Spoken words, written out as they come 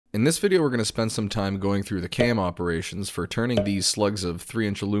In this video, we're going to spend some time going through the cam operations for turning these slugs of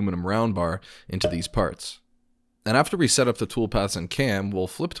 3-inch aluminum round bar into these parts. And after we set up the toolpaths in cam, we'll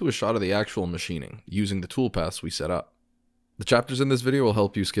flip to a shot of the actual machining, using the toolpaths we set up. The chapters in this video will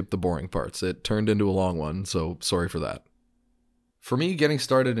help you skip the boring parts. It turned into a long one, so sorry for that. For me, getting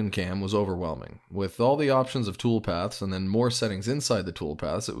started in cam was overwhelming. With all the options of toolpaths and then more settings inside the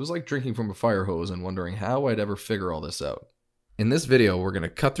toolpaths, it was like drinking from a fire hose and wondering how I'd ever figure all this out. In this video, we're going to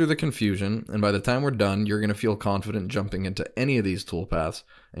cut through the confusion, and by the time we're done, you're going to feel confident jumping into any of these toolpaths,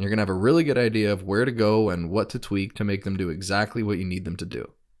 and you're going to have a really good idea of where to go and what to tweak to make them do exactly what you need them to do.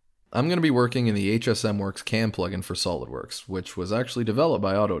 I'm going to be working in the HSMWorks CAM plugin for SolidWorks, which was actually developed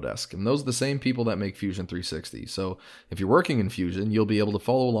by Autodesk, and those are the same people that make Fusion 360. So if you're working in Fusion, you'll be able to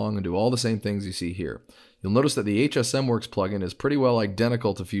follow along and do all the same things you see here. You'll notice that the HSMWorks plugin is pretty well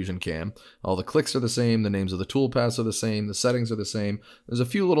identical to FusionCAM. All the clicks are the same, the names of the toolpaths are the same, the settings are the same. There's a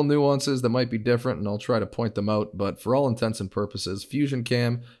few little nuances that might be different, and I'll try to point them out, but for all intents and purposes,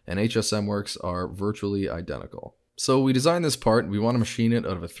 FusionCAM and HSMWorks are virtually identical. So we designed this part, and we want to machine it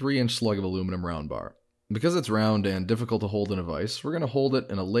out of a 3-inch slug of aluminum round bar. Because it's round and difficult to hold in a vise, we're going to hold it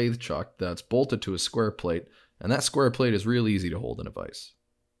in a lathe chuck that's bolted to a square plate, and that square plate is real easy to hold in a vise.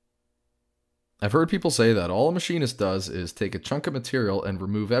 I've heard people say that all a machinist does is take a chunk of material and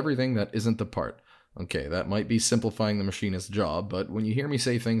remove everything that isn't the part. Okay, that might be simplifying the machinist's job, but when you hear me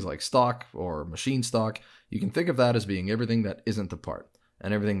say things like stock or machine stock, you can think of that as being everything that isn't the part.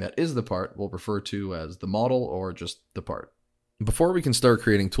 And everything that is the part we'll refer to as the model or just the part. Before we can start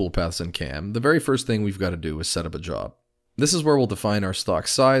creating toolpaths in CAM, the very first thing we've got to do is set up a job. This is where we'll define our stock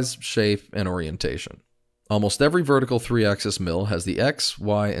size, shape, and orientation. Almost every vertical 3-axis mill has the X,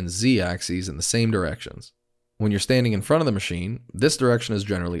 Y, and Z axes in the same directions. When you're standing in front of the machine, this direction is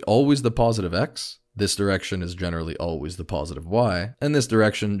generally always the positive X, this direction is generally always the positive Y, and this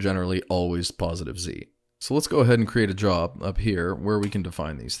direction generally always positive Z. So let's go ahead and create a job up here where we can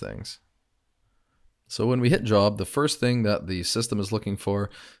define these things. So when we hit job, the first thing that the system is looking for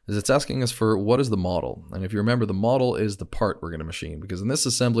is it's asking us for what is the model. And if you remember, the model is the part we're going to machine, because in this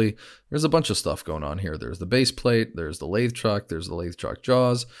assembly, there's a bunch of stuff going on here. There's the base plate, there's the lathe chuck, there's the lathe chuck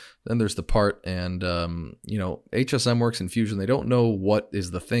jaws, then there's the part, and HSMWorks and Fusion, they don't know what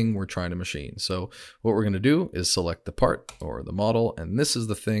is the thing we're trying to machine. So what we're going to do is select the part or the model, and this is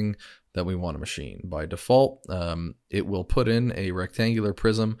the thing that we want to machine. By default, it will put in a rectangular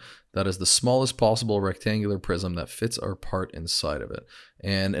prism that is the smallest possible rectangular prism that fits our part inside of it.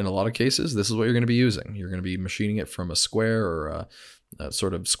 And in a lot of cases, this is what you're going to be using. You're going to be machining it from a square or a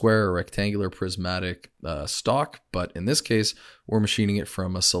sort of square or rectangular prismatic stock, but in this case, we're machining it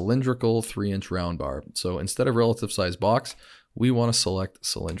from a cylindrical 3-inch round bar. So instead of relative size box, we want to select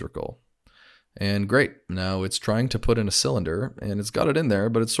cylindrical. And great, now it's trying to put in a cylinder, and it's got it in there,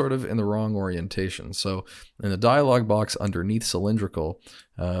 but it's sort of in the wrong orientation. So in the dialog box underneath cylindrical,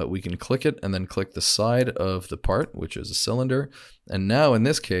 we can click it and then click the side of the part, which is a cylinder. And now in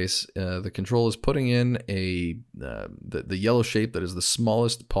this case, the control is putting in the yellow shape that is the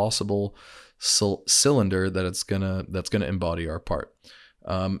smallest possible cylinder that that's gonna embody our part.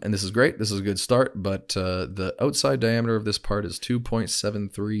 And this is great, this is a good start, but the outside diameter of this part is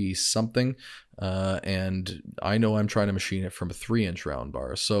 2.73 something, and I know I'm trying to machine it from a 3-inch round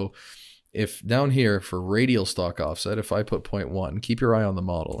bar. So if down here for radial stock offset, if I put 0.1, keep your eye on the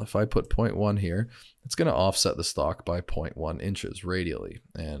model, if I put 0.1 here, it's going to offset the stock by 0.1 inches radially.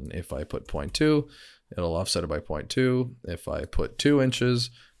 And if I put 0.2, it'll offset it by 0.2. If I put 2 inches,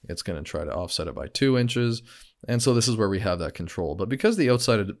 it's going to try to offset it by 2 inches. And so this is where we have that control. But because the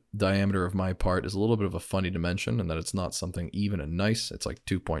outside diameter of my part is a little bit of a funny dimension and that it's not something even and nice, it's like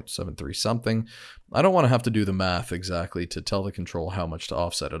 2.73 something, I don't want to have to do the math exactly to tell the control how much to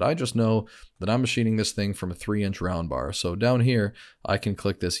offset it. I just know that I'm machining this thing from a 3-inch round bar. So down here, I can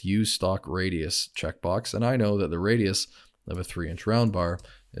click this Use Stock Radius checkbox, and I know that the radius of a 3-inch round bar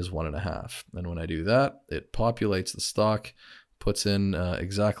is 1.5. And when I do that, it populates the stock, puts in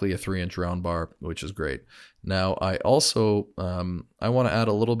exactly a 3-inch round bar, which is great. Now I also, I want to add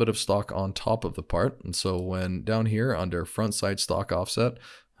a little bit of stock on top of the part. And so when down here under front side stock offset,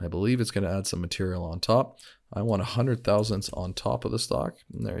 I believe it's going to add some material on top. I want 100 thousandths on top of the stock.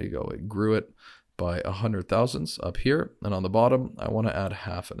 And there you go. It grew it by 100 thousandths up here. And on the bottom, I want to add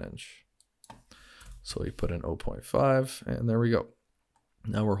 1/2 inch. So we put in 0.5 and there we go.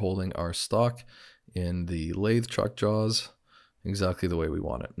 Now we're holding our stock in the lathe chuck jaws exactly the way we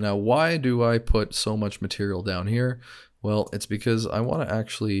want it. Now, why do I put so much material down here? Well, it's because I want to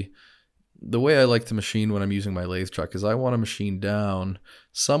actually, the way I like to machine when I'm using my lathe chuck is I want to machine down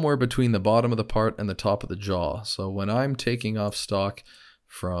somewhere between the bottom of the part and the top of the jaw. So when I'm taking off stock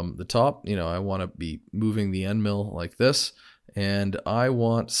from the top. You know, I want to be moving the end mill like this, and I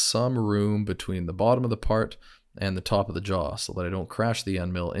want some room between the bottom of the part and the top of the jaw so that I don't crash the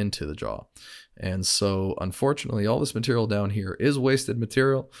end mill into the jaw. And so unfortunately, all this material down here is wasted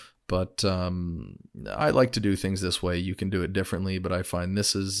material, but I like to do things this way. You can do it differently, but I find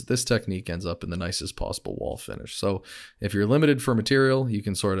this technique ends up in the nicest possible wall finish. So if you're limited for material, you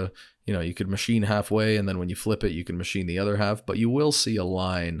can sort of, you know, you could machine halfway, and then when you flip it, you can machine the other half, but you will see a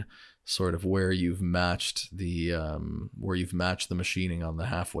line sort of where you've matched the machining on the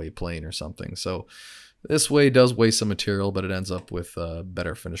halfway plane or something. So this way does waste some material, but it ends up with a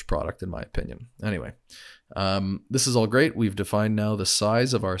better finished product in my opinion. Anyway, this is all great. We've defined now the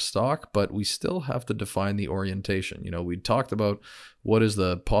size of our stock, but we still have to define the orientation. You know, we talked about what is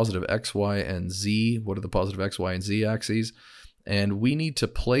the positive X, Y, and Z, what are the positive X, Y, and Z axes, and we need to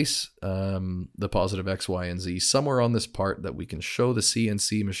place the positive X, Y, and Z somewhere on this part that we can show the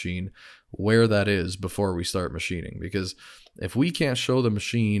CNC machine where that is before we start machining. Because if we can't show the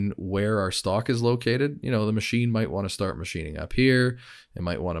machine where our stock is located, you know, the machine might want to start machining up here. It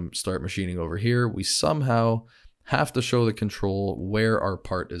might want to start machining over here. We somehow have to show the control where our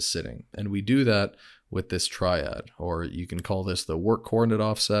part is sitting. And we do that with this triad, or you can call this the work coordinate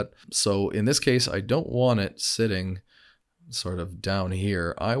offset. So in this case, I don't want it sitting sort of down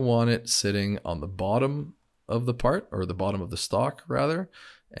here. I want it sitting on the bottom of the part, or the bottom of the stock rather,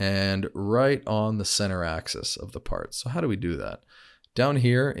 and right on the center axis of the part. So how do we do that? Down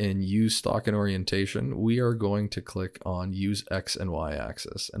here in Use Stock and Orientation, we are going to click on Use X and Y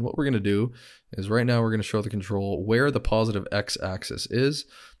axis. And what we're going to do is right now we're going to show the control where the positive X axis is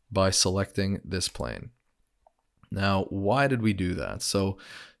by selecting this plane. Now, why did we do that? So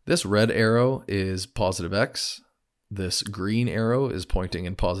this red arrow is positive X, this green arrow is pointing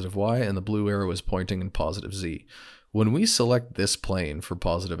in positive Y, and the blue arrow is pointing in positive Z. When we select this plane for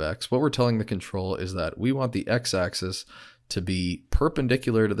positive X, what we're telling the control is that we want the X axis to be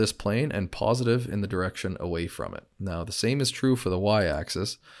perpendicular to this plane and positive in the direction away from it. Now, the same is true for the Y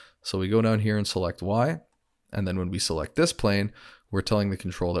axis. So we go down here and select Y. And then when we select this plane, we're telling the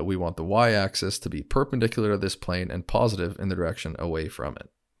control that we want the Y axis to be perpendicular to this plane and positive in the direction away from it.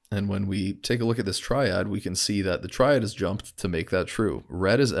 And when we take a look at this triad, we can see that the triad has jumped to make that true.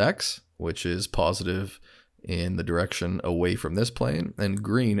 Red is X, which is positive in the direction away from this plane, and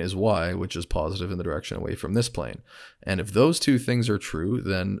green is Y, which is positive in the direction away from this plane. And if those two things are true,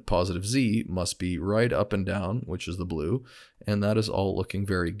 then positive Z must be right up and down, which is the blue, and that is all looking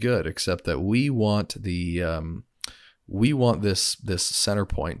very good, except that we want the this center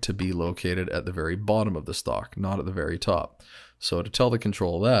point to be located at the very bottom of the stock, not at the very top. So to tell the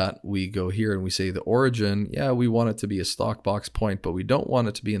control that, we go here and we say the origin, yeah, we want it to be a stock box point, but we don't want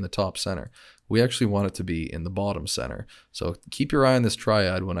it to be in the top center. We actually want it to be in the bottom center. So keep your eye on this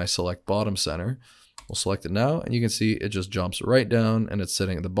triad when I select bottom center. We'll select it now, and you can see it just jumps right down, and it's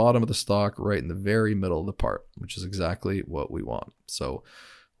sitting at the bottom of the stock, right in the very middle of the part, which is exactly what we want. So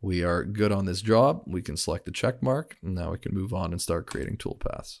we are good on this job. We can select the check mark, and now we can move on and start creating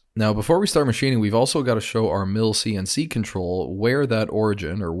toolpaths. Now, before we start machining, we've also got to show our mill CNC control where that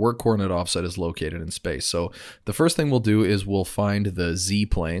origin or work coordinate offset is located in space. So the first thing we'll do is we'll find the Z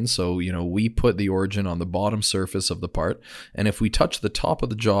plane. So, you know, we put the origin on the bottom surface of the part, and if we touch the top of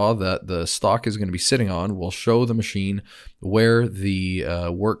the jaw that the stock is going to be sitting on, we'll show the machine where the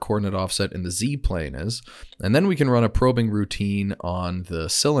work coordinate offset in the Z plane is, and then we can run a probing routine on the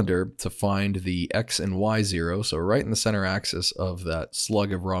cylinder to find the X and Y zero, so right in the center axis of that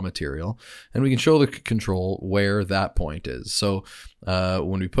slug of raw material, and we can show the control where that point is. So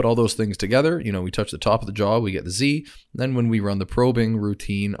when we put all those things together, you know, we touch the top of the jaw, we get the Z. Then when we run the probing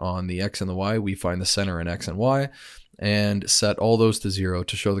routine on the X and the Y, we find the center in X and Y, and set all those to 0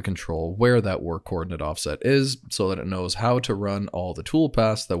 to show the control where that work coordinate offset is, so that it knows how to run all the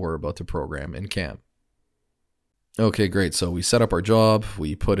toolpaths that we're about to program in CAM. Okay, great. So we set up our job,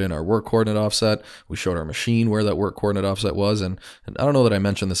 we put in our work coordinate offset, we showed our machine where that work coordinate offset was, and I don't know that I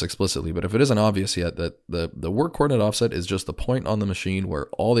mentioned this explicitly, but if it isn't obvious yet, that the work coordinate offset is just the point on the machine where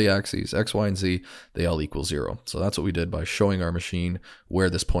all the axes, X, Y, and Z, they all equal 0. So that's what we did by showing our machine where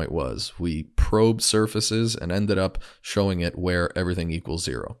this point was. We probed surfaces and ended up showing it where everything equals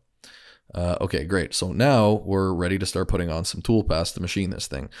 0. Okay, great. So now we're ready to start putting on some toolpaths to machine this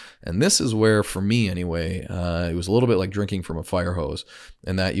thing. And this is where, for me anyway, it was a little bit like drinking from a fire hose,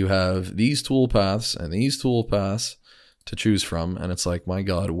 in that you have these toolpaths and these toolpaths to choose from. And it's like, my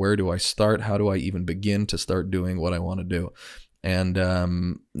God, where do I start? How do I even begin to start doing what I want to do? And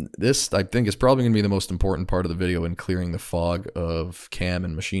this, I think, is probably going to be the most important part of the video in clearing the fog of CAM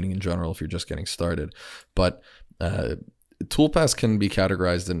and machining in general if you're just getting started. But toolpaths can be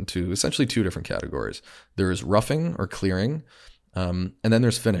categorized into essentially two different categories. There's roughing or clearing, and then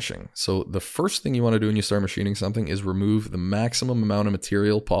there's finishing. So the first thing you want to do when you start machining something is remove the maximum amount of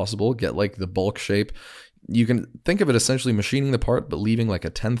material possible, get like the bulk shape. You can think of it essentially machining the part, but leaving like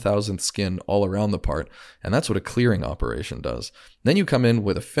a 10,000th skin all around the part. And that's what a clearing operation does. Then you come in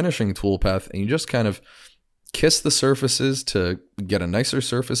with a finishing toolpath and you just kind of kiss the surfaces to get a nicer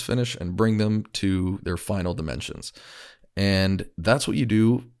surface finish and bring them to their final dimensions. And that's what you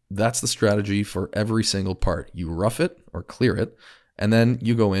do. That's the strategy for every single part. You rough it or clear it, and then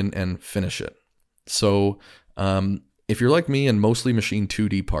you go in and finish it. So if you're like me and mostly machine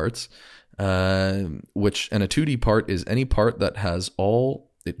 2D parts, and a 2D part is any part that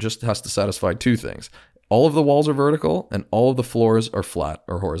it just has to satisfy two things. All of the walls are vertical and all of the floors are flat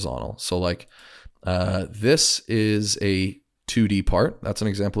or horizontal. So like this is a 2D part. That's an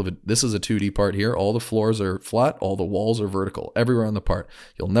example of it. This is a 2D part here. All the floors are flat. All the walls are vertical everywhere on the part.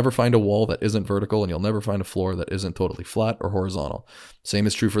 You'll never find a wall that isn't vertical, and you'll never find a floor that isn't totally flat or horizontal. Same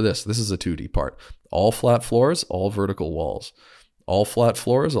is true for this. This is a 2D part. All flat floors, all vertical walls. All flat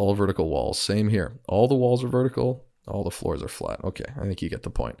floors, all vertical walls. Same here. All the walls are vertical. All the floors are flat. Okay, I think you get the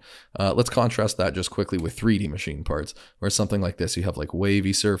point. Let's contrast that just quickly with 3D machine parts, where it's something like this. You have like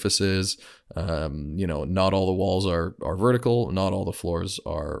wavy surfaces. Not all the walls are vertical. Not all the floors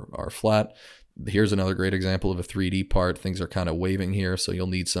are flat. Here's another great example of a 3D part. Things are kind of waving here, so you'll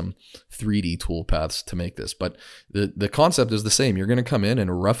need some 3D toolpaths to make this. But the concept is the same. You're going to come in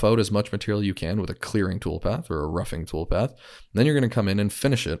and rough out as much material you can with a clearing toolpath or a roughing toolpath. Then you're going to come in and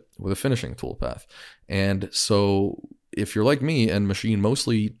finish it with a finishing toolpath. And so if you're like me and machine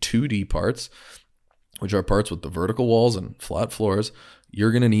mostly 2D parts, which are parts with the vertical walls and flat floors,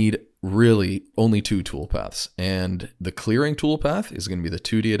 you're going to need really only two toolpaths. And the clearing toolpath is going to be the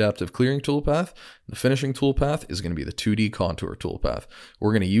 2D adaptive clearing toolpath. The finishing toolpath is going to be the 2D contour toolpath.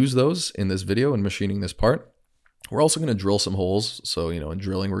 We're going to use those in this video in machining this part. We're also going to drill some holes. So, in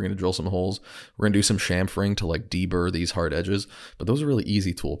drilling, we're going to drill some holes. We're going to do some chamfering to like deburr these hard edges. But those are really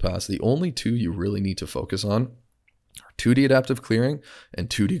easy toolpaths. The only two you really need to focus on are 2D adaptive clearing and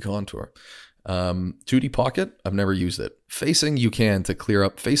 2D contour. 2D pocket, I've never used it. Facing, you can to clear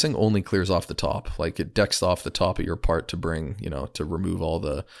up. Facing only clears off the top, like it decks off the top of your part to bring, to remove all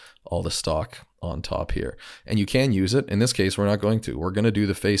the stock on top here. And you can use it. In this case, we're not going to. We're going to do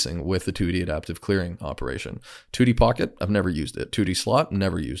the facing with the 2D adaptive clearing operation. 2D pocket, I've never used it. 2D slot,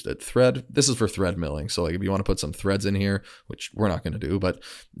 never used it. Thread, this is for thread milling. So like if you want to put some threads in here, which we're not going to do, but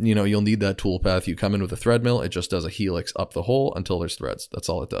you'll need that tool path. You come in with a thread mill, it just does a helix up the hole until there's threads. That's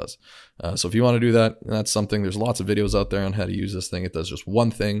all it does. So if you want to do that, that's something, there's lots of videos out there on how to use this thing. It does just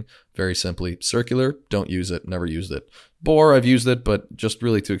one thing, very simply. Circular, don't use it, never used it. Bore, I've used it, but just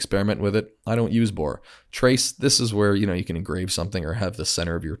really to experiment with it. I don't use bore. Trace, this is where, you can engrave something or have the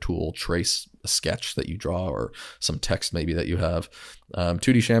center of your tool trace a sketch that you draw or some text maybe that you have.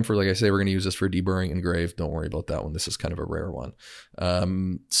 2D chamfer, like I say, we're going to use this for deburring engrave. Don't worry about that one. This is kind of a rare one.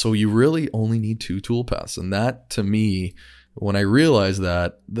 So you really only need two toolpaths. And that, to me, when I realized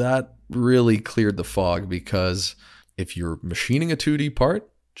that really cleared the fog, because if you're machining a 2D part,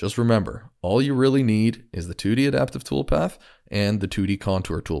 just remember, all you really need is the 2D adaptive toolpath and the 2D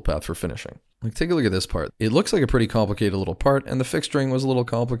contour toolpath for finishing. Like, take a look at this part. It looks like a pretty complicated little part, and the fixturing was a little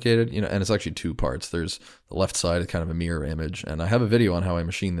complicated, and it's actually two parts. There's the left side, kind of a mirror image, and I have a video on how I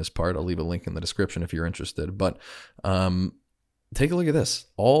machine this part. I'll leave a link in the description if you're interested, but take a look at this.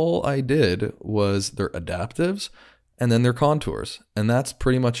 All I did was their adaptives and then their contours, and that's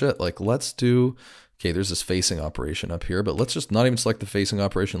pretty much it. Like, let's do... Okay, there's this facing operation up here, but let's just not even select the facing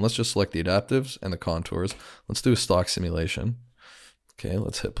operation. Let's just select the adaptives and the contours. Let's do a stock simulation. Okay,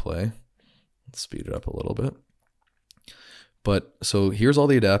 let's hit play. Let's speed it up a little bit. But so here's all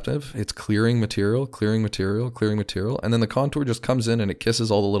the adaptive. It's clearing material, clearing material, clearing material. And then the contour just comes in and it kisses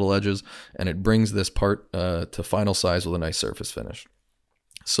all the little edges and it brings this part to final size with a nice surface finish.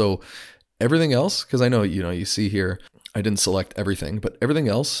 So everything else, because I know, you see here, I didn't select everything, but everything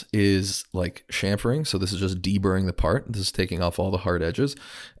else is like chamfering. So this is just deburring the part. This is taking off all the hard edges.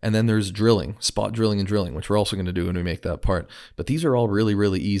 And then there's drilling, spot drilling and drilling, which we're also going to do when we make that part. But these are all really,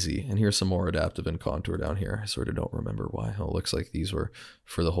 really easy. And here's some more adaptive and contour down here. I sort of don't remember why. Oh, it looks like these were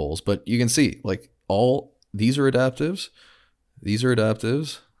for the holes. But you can see, like, all these are adaptives. These are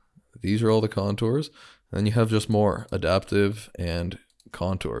adaptives. These are all the contours. And then you have just more adaptive and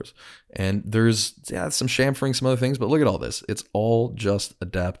contours, and there's some chamfering, some other things, but look at all this. It's all just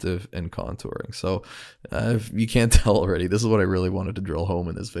adaptive and contouring. So if you can't tell already, this is what I really wanted to drill home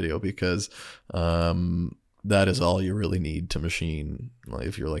in this video, because that is all you really need to machine, like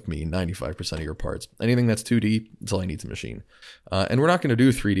if you're like me, 95% of your parts. Anything that's 2D, that's all you need to machine. And we're not going to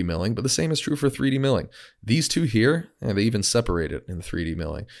do 3D milling, but the same is true for 3D milling. These two here, and they even separate it in 3D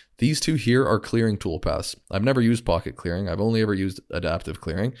milling. These two here are clearing toolpaths. I've never used pocket clearing. I've only ever used adaptive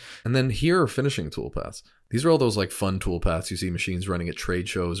clearing. And then here are finishing toolpaths. These are all those like fun toolpaths you see machines running at trade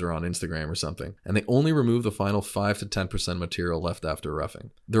shows or on Instagram or something. And they only remove the final 5 to 10% material left after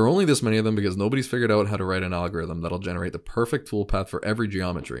roughing. There are only this many of them because nobody's figured out how to write an algorithm that'll generate the perfect toolpath for every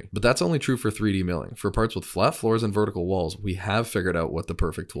geometry. But that's only true for 3D milling. For parts with flat floors and vertical walls, we have figured out what the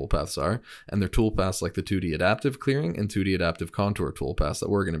perfect toolpaths are, and they're toolpaths like the 2D adaptive clearing and 2D adaptive contour toolpaths that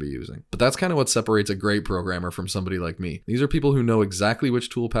we're going to be using. But that's kind of what separates a great programmer from somebody like me. These are people who know exactly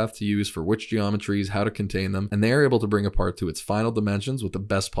which toolpath to use for which geometries, how to contain them, and they are able to bring a part to its final dimensions with the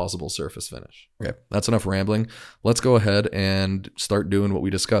best possible surface finish. Okay, that's enough rambling. Let's go ahead and start doing what we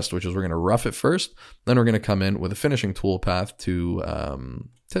discussed, which is we're going to rough it first, then we're going to come in with a finishing toolpath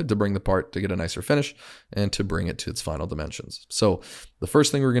to bring the part to get a nicer finish and to bring it to its final dimensions. So the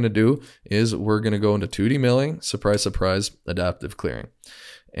first thing we're going to do is we're going to go into 2D milling, surprise, surprise, adaptive clearing.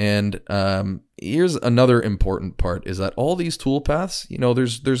 And here's another important part is that all these toolpaths, you know,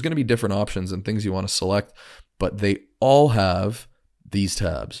 there's going to be different options and things you want to select, but they all have these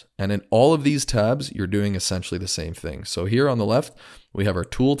tabs. And in all of these tabs, you're doing essentially the same thing. So here on the left, we have our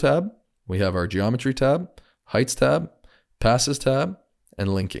tool tab, we have our geometry tab, heights tab, passes tab,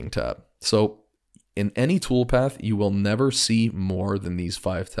 and linking tab. So in any toolpath, you will never see more than these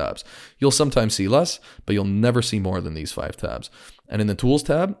 5 tabs. You'll sometimes see less, but you'll never see more than these 5 tabs. And in the tools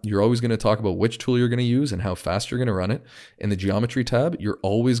tab, you're always going to talk about which tool you're going to use and how fast you're going to run it. In the geometry tab, you're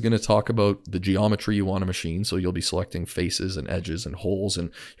always going to talk about the geometry you want to machine. So you'll be selecting faces and edges and holes, and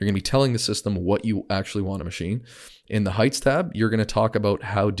you're going to be telling the system what you actually want to machine. In the heights tab, you're going to talk about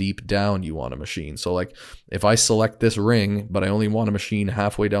how deep down you want to machine. So like if I select this ring, but I only want to machine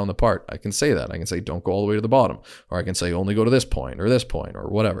halfway down the part, I can say that. I can say, don't go all the way to the bottom, or I can say only go to this point or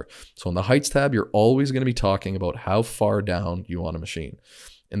whatever. So in the heights tab, you're always going to be talking about how far down you want to machine.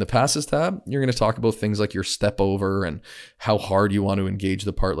 In the passes tab, you're going to talk about things like your step over and how hard you want to engage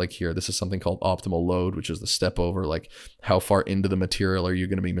the part. Like here, this is something called optimal load, which is the step over, like how far into the material are you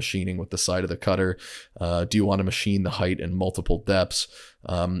going to be machining with the side of the cutter? Do you want to machine the height in multiple depths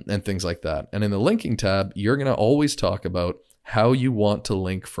and things like that? And in the linking tab, you're going to always talk about how you want to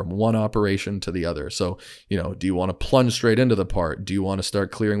link from one operation to the other. So, you know, do you want to plunge straight into the part? Do you want to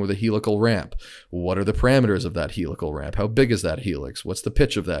start clearing with a helical ramp? What are the parameters of that helical ramp? How big is that helix? What's the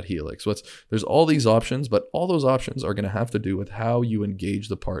pitch of that helix? There's all these options, but all those options are going to have to do with how you engage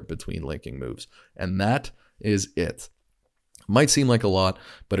the part between linking moves. And that is it. Might seem like a lot,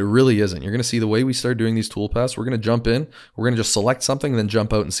 but it really isn't. You're going to see the way we start doing these toolpaths, we're going to jump in, we're going to just select something and then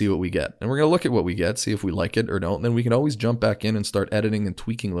jump out and see what we get. And we're going to look at what we get, see if we like it or don't. And then we can always jump back in and start editing and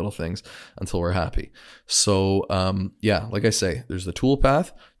tweaking little things until we're happy. So yeah, like I say, there's the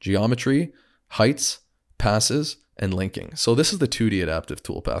toolpath, geometry, heights, passes, and linking. So this is the 2D adaptive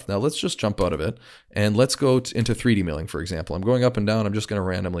toolpath. Now let's just jump out of it and let's go into 3D milling, for example. I'm going up and down. I'm just going to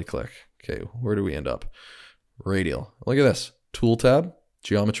randomly click. Okay, where do we end up? Radial. Look at this. Tool tab,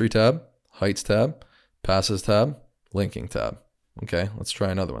 geometry tab, heights tab, passes tab, linking tab. Okay, let's try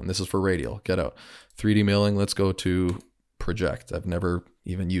another one. This is for radial. Get out. 3D milling, let's go to project. I've never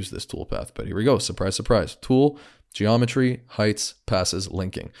even used this toolpath, but here we go. Surprise, surprise. Tool, geometry, heights, passes,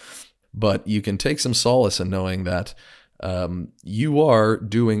 linking. But you can take some solace in knowing that you are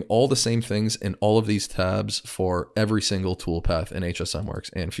doing all the same things in all of these tabs for every single toolpath in HSMWorks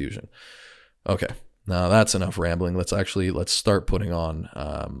and Fusion. Okay. Now that's enough rambling. Let's start putting on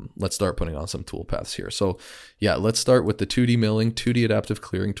some toolpaths here. So yeah, let's start with the 2D milling, 2D adaptive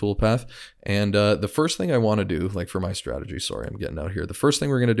clearing toolpath. And the first thing I want to do, like for my strategy, sorry, I'm getting out here. The first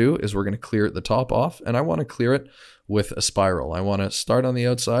thing we're going to do is we're going to clear the top off, and I want to clear it with a spiral. I want to start on the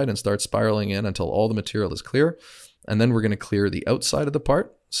outside and start spiraling in until all the material is clear. And then we're going to clear the outside of the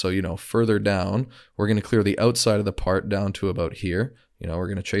part. So, you know, further down, we're going to clear the outside of the part down to about here. You know, we're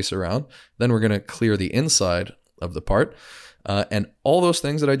going to chase around. Then we're going to clear the inside of the part. And all those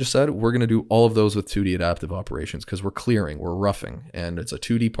things that I just said, we're going to do all of those with 2D adaptive operations because we're clearing, we're roughing, and it's a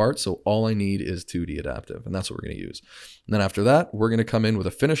 2D part. So all I need is 2D adaptive, and that's what we're going to use. And then after that, we're going to come in with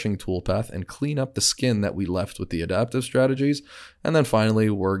a finishing toolpath and clean up the skin that we left with the adaptive strategies. And then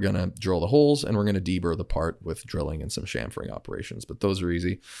finally, we're going to drill the holes and we're going to deburr the part with drilling and some chamfering operations. But those are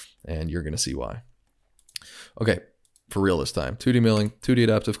easy, and you're going to see why. Okay. for real this time. 2D milling, 2D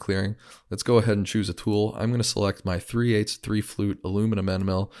adaptive clearing. Let's go ahead and choose a tool. I'm going to select my 3/8 3-flute aluminum end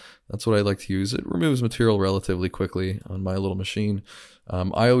mill. That's what I like to use. It removes material relatively quickly on my little machine.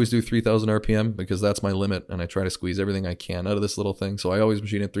 I always do 3000 RPM because that's my limit, and I try to squeeze everything I can out of this little thing. So I always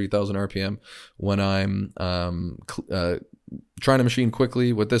machine at 3000 RPM. When I'm trying to machine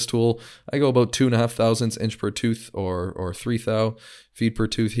quickly with this tool, I go about 2.5 thousandths inch per tooth, or 3 thou feet per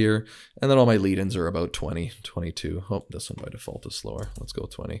tooth here. And then all my lead-ins are about 20, 22. Oh, this one by default is slower. Let's go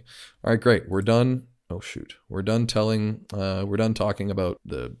 20. All right, great. We're done. Oh shoot, we're done talking about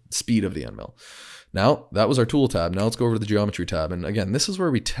the speed of the end mill. Now, that was our tool tab. Now let's go over to the geometry tab. And again, this is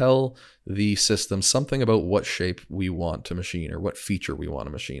where we tell the system something about what shape we want to machine or what feature we want to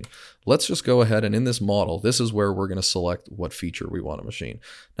machine. Let's just go ahead and in this model, this is where we're going to select what feature we want to machine.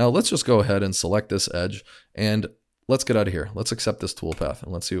 Now let's just go ahead and select this edge and let's get out of here. Let's accept this toolpath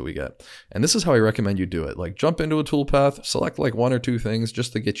and let's see what we get. And this is how I recommend you do it. Like jump into a toolpath, select like 1 or 2 things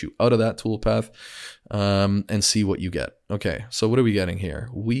just to get you out of that toolpath and see what you get. Okay, so what are we getting here?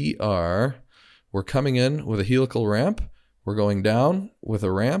 We're coming in with a helical ramp, we're going down with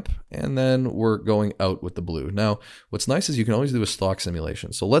a ramp, and then we're going out with the blue. Now, what's nice is you can always do a stock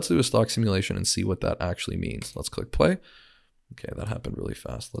simulation. So let's do a stock simulation and see what that actually means. Let's click play. Okay, that happened really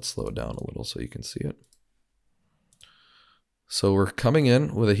fast. Let's slow it down a little so you can see it. So we're coming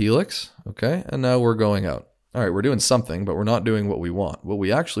in with a helix, okay, and now we're going out. All right, we're doing something, but we're not doing what we want. What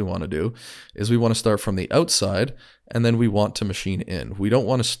we actually want to do is we want to start from the outside, and then we want to machine in. We don't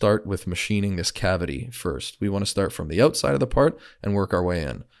want to start with machining this cavity first. We want to start from the outside of the part and work our way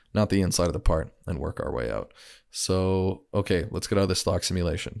in, not the inside of the part and work our way out. So, okay, let's get out of this stock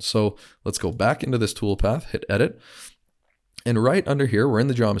simulation. So let's go back into this toolpath, hit edit. And right under here, we're in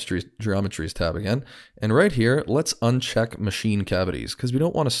the geometries tab again. And right here, let's uncheck machine cavities because we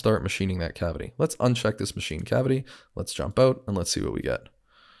don't want to start machining that cavity. Let's uncheck this machine cavity. Let's jump out and let's see what we get.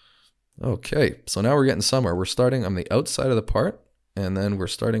 Okay, so now we're getting somewhere. We're starting on the outside of the part and then we're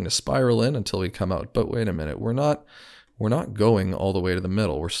starting to spiral in until we come out. But wait a minute, we're not going all the way to the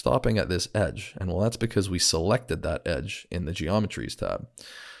middle. We're stopping at this edge. And well, that's because we selected that edge in the geometries tab,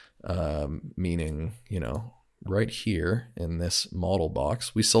 meaning, you know, right here in this model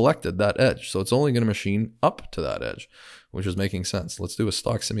box, we selected that edge. So it's only going to machine up to that edge, which is making sense. Let's do a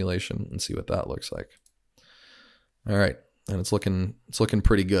stock simulation and see what that looks like. All right. And it's looking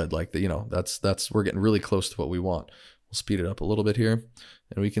pretty good. Like you know, we're getting really close to what we want. We'll speed it up a little bit here.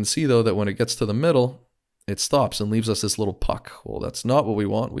 And we can see though that when it gets to the middle, it stops and leaves us this little puck. Well, that's not what we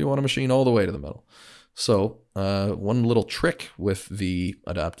want. We want to machine all the way to the middle. So one little trick with the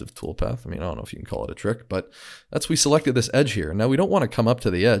adaptive toolpath, I mean, I don't know if you can call it a trick, but we selected this edge here. Now we don't want to come up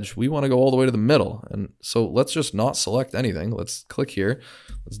to the edge. We want to go all the way to the middle. And so let's just not select anything. Let's click here.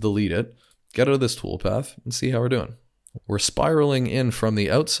 Let's delete it, get out of this toolpath and see how we're doing. We're spiraling in from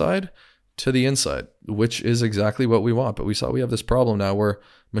the outside to the inside, which is exactly what we want. But we saw we have this problem now. We're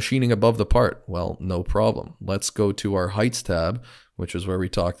machining above the part. Well, no problem. Let's go to our heights tab, which is where we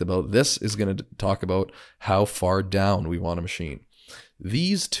talked about. This is going to talk about how far down we want to machine.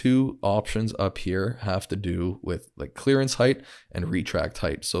 These two options up here have to do with like clearance height and retract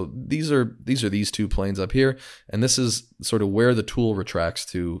height. So these are these two planes up here, and this is sort of where the tool retracts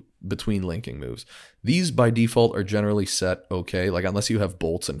to between linking moves. These by default are generally set okay. Like unless you have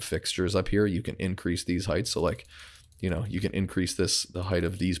bolts and fixtures up here, you can increase these heights. So like, you know, you can increase the height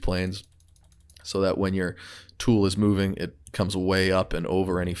of these planes so that when your tool is moving, it comes way up and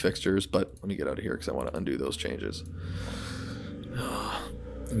over any fixtures. But let me get out of here because I want to undo those changes.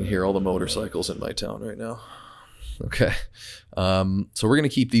 You can hear all the motorcycles in my town right now. Okay. So we're going to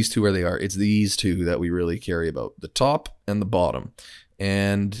keep these two where they are. It's these two that we really care about, the top and the bottom.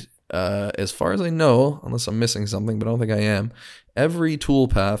 And as far as I know, unless I'm missing something, but I don't think I am, every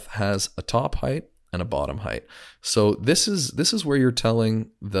toolpath has a top height and a bottom height. So this is where you're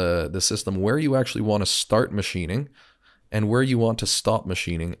telling the system where you actually want to start machining and where you want to stop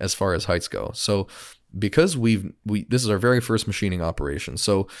machining as far as heights go. So because this is our very first machining operation,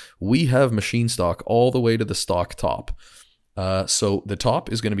 so we have machine stock all the way to the stock top. So the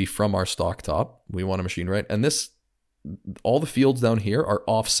top is going to be from our stock top. We want to machine right, and all the fields down here are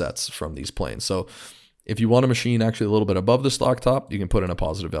offsets from these planes. So if you want to machine actually a little bit above the stock top, you can put in a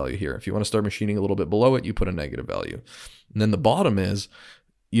positive value here. If you want to start machining a little bit below it, you put a negative value. And then the bottom is,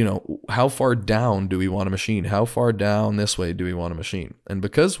 you know, how far down do we want to machine? How far down this way do we want to machine? And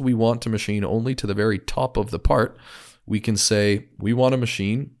because we want to machine only to the very top of the part, we can say we want to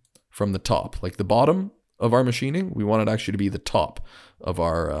machine from the top. Like the bottom of our machining, we want it actually to be the top of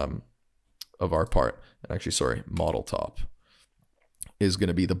our part. And actually, sorry, model top. is going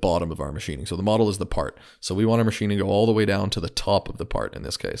to be the bottom of our machining. So the model is the part. So we want our machining to go all the way down to the top of the part in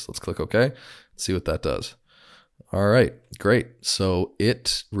this case. Let's click OK. See what that does. All right, great. So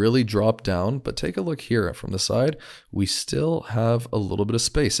it really dropped down, but take a look here from the side. We still have a little bit of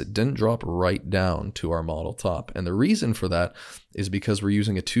space. It didn't drop right down to our model top. And the reason for that is because we're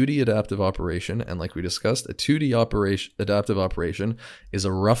using a 2D adaptive operation. And like we discussed, a 2D adaptive operation is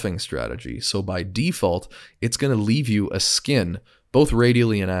a roughing strategy. So by default, it's going to leave you a skin both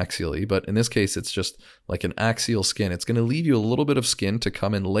radially and axially, but in this case, it's just like an axial skin. It's going to leave you a little bit of skin to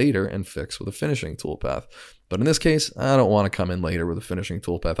come in later and fix with a finishing toolpath. But in this case, I don't want to come in later with a finishing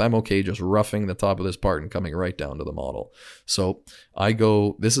toolpath. I'm okay just roughing the top of this part and coming right down to the model. So I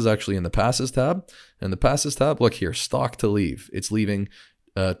go, this is actually in the passes tab. And the passes tab, look here, stock to leave. It's leaving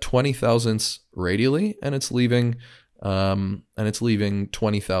 20 thousandths radially, and it's leaving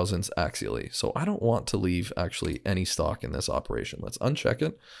 20 thousandths axially. So I don't want to leave actually any stock in this operation. Let's uncheck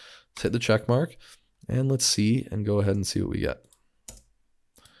it. Let's hit the check mark and let's see and go ahead and see what we get.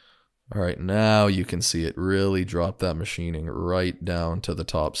 All right, now you can see it really drop that machining right down to the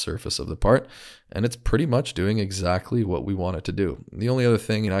top surface of the part, and it's pretty much doing exactly what we want it to do. The only other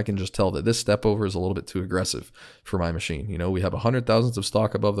thing, I can just tell that this step over is a little bit too aggressive for my machine. We have 100 thousandths of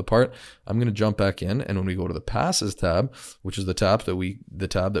stock above the part. I'm going to jump back in, and when we go to the passes tab, which is the tab that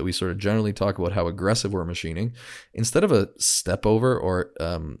we sort of generally talk about how aggressive we're machining, instead of a step over, or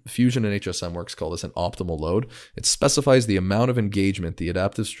Fusion and HSMWorks call this an optimal load, it specifies the amount of engagement the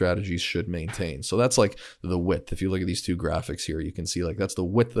adaptive strategies should maintain. So that's like the width. If you look at these two graphics here, you can see like that's the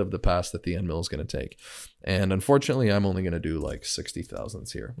width of the pass that the end mill is going to take. And unfortunately, I'm only going to do like 60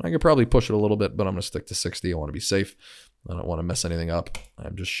 thousandths here. I could probably push it a little bit, but I'm going to stick to 60. I want to be safe. I don't want to mess anything up.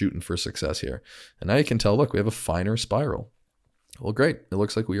 I'm just shooting for success here. And now you can tell, look, we have a finer spiral. Well, great. It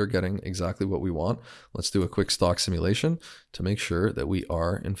looks like we are getting exactly what we want. Let's do a quick stock simulation to make sure that we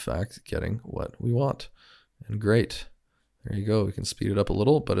are, in fact, getting what we want. And great. There you go. We can speed it up a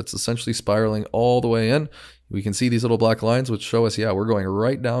little, but it's essentially spiraling all the way in. We can see these little black lines, which show us, yeah, we're going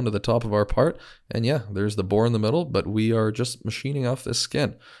right down to the top of our part. And yeah, there's the bore in the middle, but we are just machining off this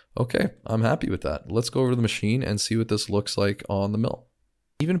skin. Okay, I'm happy with that. Let's go over to the machine and see what this looks like on the mill.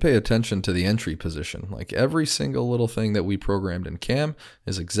 Even pay attention to the entry position. Like every single little thing that we programmed in CAM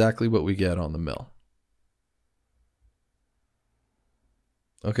is exactly what we get on the mill.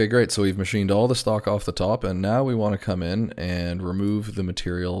 Okay, great. So we've machined all the stock off the top, and now we want to come in and remove the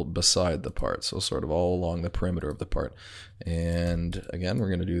material beside the part. So sort of all along the perimeter of the part. And again, we're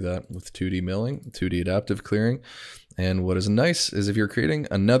going to do that with 2D milling, 2D adaptive clearing. And what is nice is if you're creating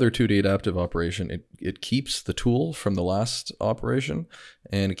another 2D adaptive operation, it keeps the tool from the last operation,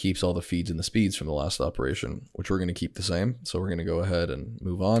 and it keeps all the feeds and the speeds from the last operation, which we're going to keep the same. So we're going to go ahead and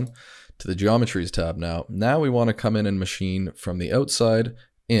move on to the geometries tab now. Now we want to come in and machine from the outside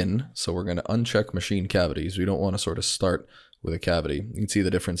in. So we're going to uncheck machine cavities. We don't want to sort of start with a cavity. You can see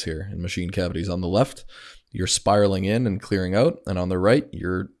the difference here in machine cavities. On the left, you're spiraling in and clearing out, and on the right,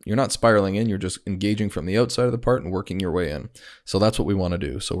 you're not spiraling in, you're just engaging from the outside of the part and working your way in. So that's what we want to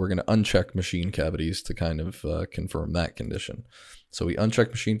do. So we're going to uncheck machine cavities to kind of confirm that condition. So we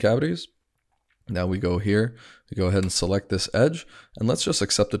uncheck machine cavities. Now we go here, we go ahead and select this edge, and let's just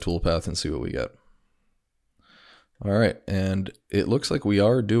accept the toolpath and see what we get. All right, and it looks like we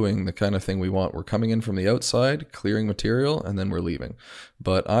are doing the kind of thing we want. We're coming in from the outside, clearing material, and then we're leaving.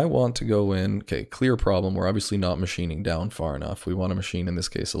 But I want to go in, okay, clear problem. We're obviously not machining down far enough. We want to machine, in this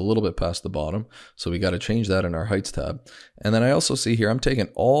case, a little bit past the bottom. So we got to change that in our heights tab. And then I also see here, I'm taking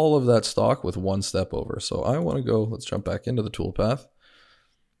all of that stock with one step over. So I want to go, let's jump back into the toolpath.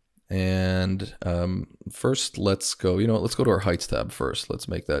 And first, let's go, let's go to our heights tab first. Let's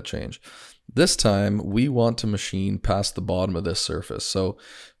make that change. This time, we want to machine past the bottom of this surface. So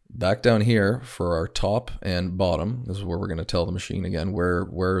back down here for our top and bottom, this is where we're going to tell the machine again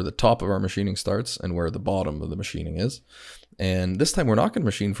where the top of our machining starts and where the bottom of the machining is. And this time, we're not going to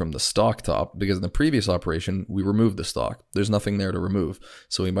machine from the stock top, because in the previous operation, we removed the stock. There's nothing there to remove.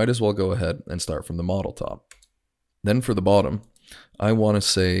 So we might as well go ahead and start from the model top. Then for the bottom, I want to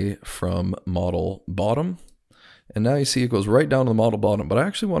say from model bottom. And now you see it goes right down to the model bottom, but I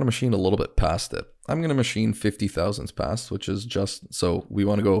actually want to machine a little bit past it. I'm going to machine 50 thousandths past, which is just, so we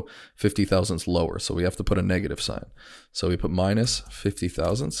want to go 50 thousandths lower. So we have to put a negative sign. So we put minus 50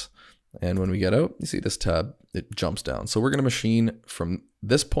 thousandths. And when we get out, you see this tab, it jumps down. So we're going to machine from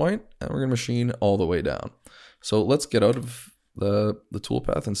this point, and we're going to machine all the way down. So let's get out of the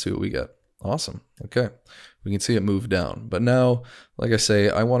toolpath and see what we get. Awesome. Okay. We can see it move down. But now, like I say,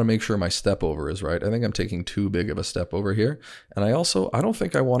 I want to make sure my step over is right. I think I'm taking too big of a step over here. And I don't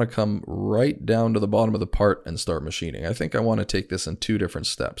think I want to come right down to the bottom of the part and start machining. I think I want to take this in 2 different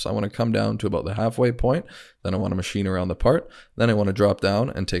steps. I want to come down to about the halfway point. Then I want to machine around the part. Then I want to drop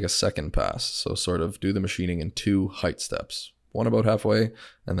down and take a second pass. So sort of do the machining in 2 height steps. One about halfway,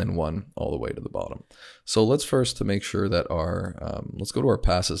 and then one all the way to the bottom. So let's first to make sure that let's go to our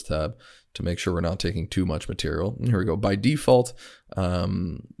passes tab to make sure we're not taking too much material. And here we go. By default,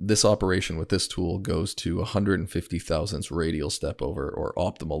 this operation with this tool goes to 150 thousandths radial step over or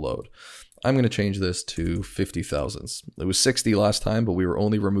optimal load. I'm going to change this to 50 thousandths. It was 60 last time, but we were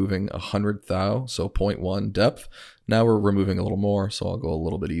only removing 100 thou, so 0.1 depth. Now we're removing a little more, so I'll go a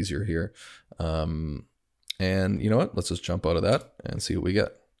little bit easier here. And you know what? Let's just jump out of that and see what we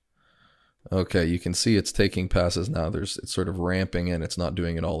get. Okay, you can see it's taking passes now. It's sort of ramping in. It's not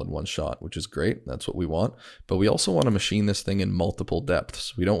doing it all in one shot, which is great. That's what we want. But we also want to machine this thing in multiple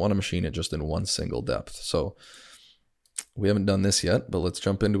depths. We don't want to machine it just in one single depth. So we haven't done this yet, but let's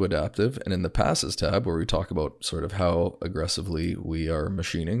jump into adaptive. And in the passes tab, where we talk about sort of how aggressively we are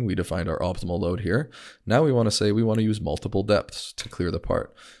machining, we defined our optimal load here. Now we want to say we want to use multiple depths to clear the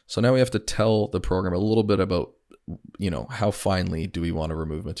part. So now we have to tell the program a little bit about, how finely do we want to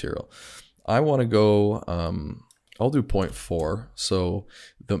remove material. I want to go, I'll do 0.4. So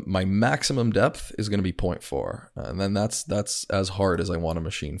my maximum depth is going to be 0.4. And then that's as hard as I want to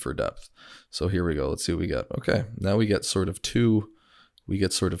machine for depth. So here we go. Let's see what we get. Okay. Now we get sort of two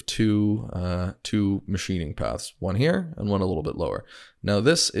machining paths, one here and one a little bit lower. Now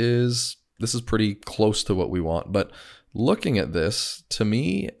this is pretty close to what we want, but looking at this, to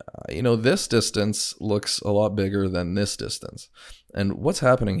me, this distance looks a lot bigger than this distance. And what's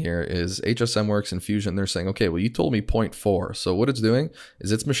happening here is HSMWorks and Fusion, they're saying, okay, well, you told me 0.4. So what it's doing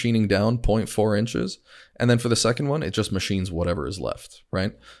is it's machining down 0.4 inches. And then for the second one, it just machines whatever is left,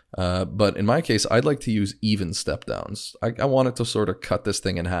 right? But in my case, I'd like to use even step downs. I want it to sort of cut this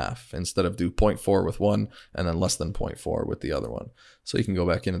thing in half instead of do 0.4 with one and then less than 0.4 with the other one. So you can go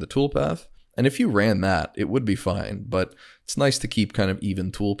back into the toolpath. And if you ran that, it would be fine, but it's nice to keep kind of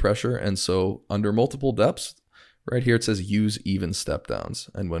even tool pressure. And so under multiple depths, right here, it says use even step downs.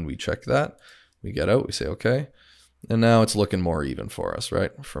 And when we check that, we get out, we say, okay. And now it's looking more even for us,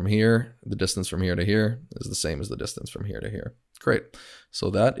 right? From here, the distance from here to here is the same as the distance from here to here. Great. So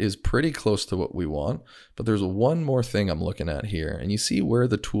that is pretty close to what we want, but there's one more thing I'm looking at here. And you see where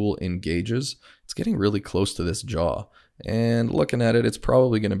the tool engages? It's getting really close to this jaw. And looking at it, it's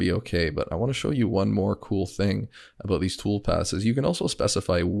probably going to be okay, but I want to show you one more cool thing about these toolpaths is you can also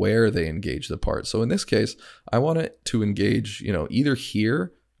specify where they engage the part. So in this case, I want it to engage, either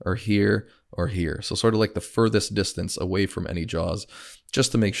here or here or here. So sort of like the furthest distance away from any jaws,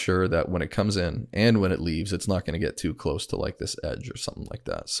 just to make sure that when it comes in and when it leaves, it's not going to get too close to like this edge or something like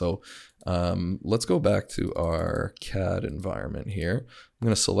that. So let's go back to our CAD environment here. I'm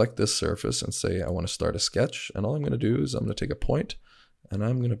going to select this surface and say I want to start a sketch. And all I'm going to do is I'm going to take a point and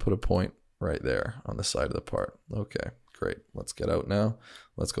I'm going to put a point right there on the side of the part. Okay, great. Let's get out now.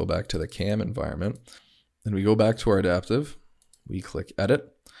 Let's go back to the CAM environment. Then we go back to our adaptive. We click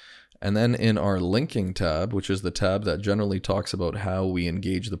edit. And then in our linking tab, which is the tab that generally talks about how we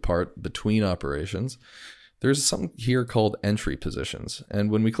engage the part between operations, there's something here called entry positions. And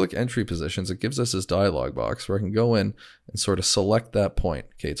when we click entry positions, it gives us this dialog box where I can go in and sort of select that point.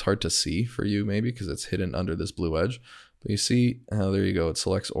 Okay, it's hard to see for you maybe because it's hidden under this blue edge. But you see how there you go, it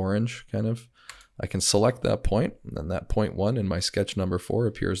selects orange kind of. I can select that point, and then that 0.1 in my sketch number 4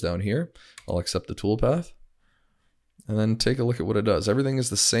 appears down here. I'll accept the toolpath. And then take a look at what it does. Everything is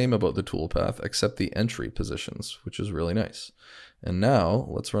the same about the toolpath except the entry positions, which is really nice. And now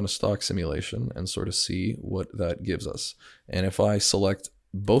let's run a stock simulation and sort of see what that gives us. And if I select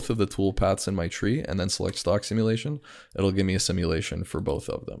both of the toolpaths in my tree and then select stock simulation, it'll give me a simulation for both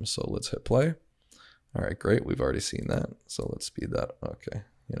of them. So let's hit play. All right, great. We've already seen that. So let's speed that. Okay.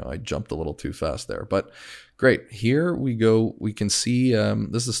 I jumped a little too fast there, but great. Here we go. We can see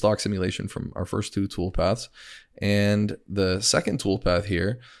this is a stock simulation from our first 2 toolpaths. And the second toolpath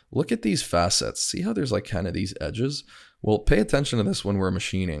here, look at these facets. See how there's like kind of these edges? Well, pay attention to this when we're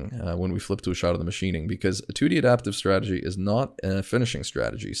machining, when we flip to a shot of the machining, because a 2D adaptive strategy is not a finishing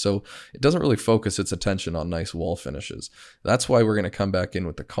strategy. So it doesn't really focus its attention on nice wall finishes. That's why we're going to come back in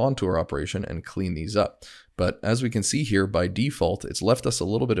with the contour operation and clean these up. But as we can see here, by default, it's left us a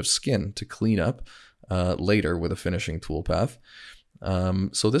little bit of skin to clean up later with a finishing toolpath.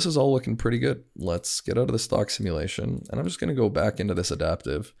 So this is all looking pretty good. Let's get out of the stock simulation, and I'm just going to go back into this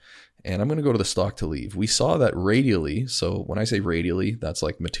adaptive, and I'm going to go to the stock to leave. We saw that radially, so when I say radially, that's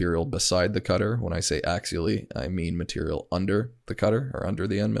like material beside the cutter. When I say axially, I mean material under the cutter or under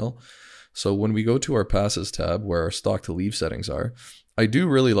the end mill. So when we go to our passes tab where our stock to leave settings are, I do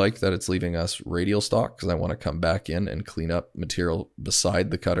really like that it's leaving us radial stock because I want to come back in and clean up material beside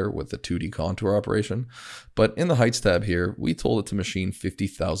the cutter with the 2D contour operation. But in the heights tab here, we told it to machine 50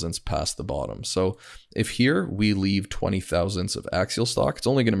 thousandths past the bottom. So if here we leave 20 thousandths of axial stock, it's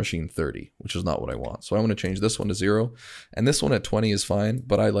only going to machine 30, which is not what I want. So I want to change this one to 0, and this one at 20 is fine,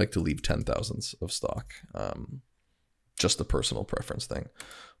 but I like to leave 10 thousandths of stock. Just a personal preference thing.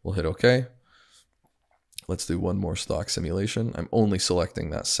 We'll hit OK. Let's do one more stock simulation. I'm only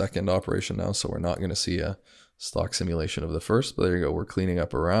selecting that second operation now, so we're not going to see a stock simulation of the first, but there you go. We're cleaning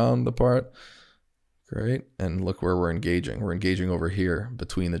up around the part. Great. And look where we're engaging. We're engaging over here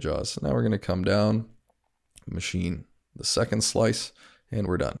between the jaws. So now we're going to come down, machine the second slice, and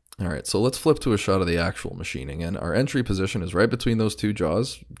we're done. All right, so let's flip to a shot of the actual machining, and our entry position is right between those two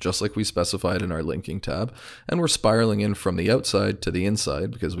jaws, just like we specified in our linking tab, and we're spiraling in from the outside to the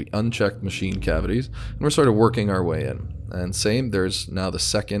inside because we unchecked machine cavities, and we're sort of working our way in. And same, there's now the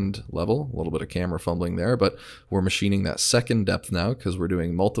second level, a little bit of camera fumbling there, but we're machining that second depth now because we're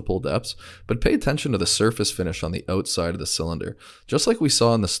doing multiple depths. But pay attention to the surface finish on the outside of the cylinder. Just like we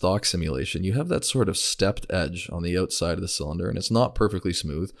saw in the stock simulation, you have that sort of stepped edge on the outside of the cylinder, and it's not perfectly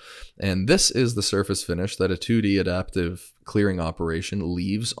smooth. And this is the surface finish that a 2D adaptive clearing operation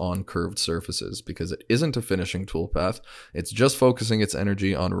leaves on curved surfaces because it isn't a finishing toolpath. It's just focusing its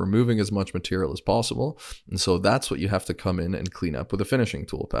energy on removing as much material as possible. And so that's what you have to come in and clean up with a finishing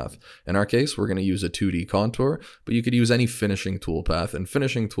toolpath. In our case, we're going to use a 2D contour, but you could use any finishing toolpath, and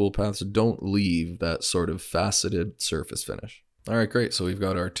finishing toolpaths don't leave that sort of faceted surface finish. All right, great. So we've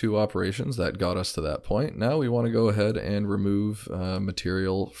got our two operations that got us to that point. Now we want to go ahead and remove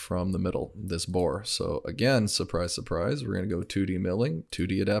material from the middle, this bore. So again, surprise, surprise, we're going to go 2D milling,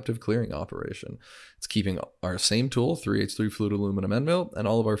 2D adaptive clearing operation. It's keeping our same tool, 3H3 fluid aluminum end mill, and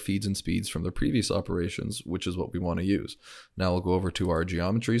all of our feeds and speeds from the previous operations, which is what we want to use. Now we'll go over to our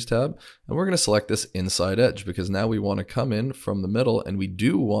geometries tab, and we're going to select this inside edge because now we want to come in from the middle, and we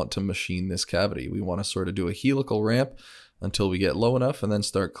do want to machine this cavity. We want to sort of do a helical ramp until we get low enough and then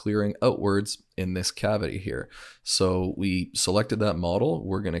start clearing outwards in this cavity here. So we selected that model.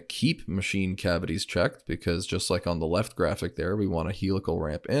 We're going to keep machine cavities checked because just like on the left graphic there, we want a helical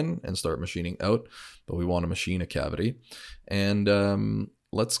ramp in and start machining out, but we want to machine a cavity. And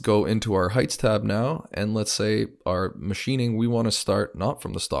let's go into our heights tab now. And let's say our machining, we want to start not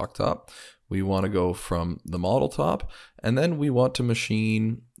from the stock top. We want to go from the model top, and then we want to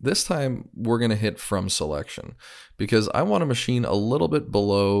machine, this time we're going to hit from selection because I want to machine a little bit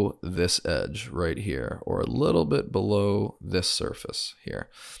below this edge right here, or a little bit below this surface here.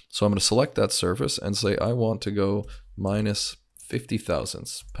 So I'm going to select that surface and say I want to go minus 50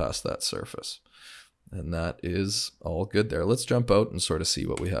 thousandths past that surface. And that is all good there. Let's jump out and sort of see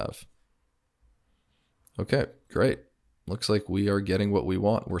what we have. Okay, great. Looks like we are getting what we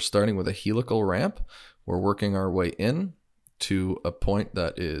want. We're starting with a helical ramp. We're working our way in to a point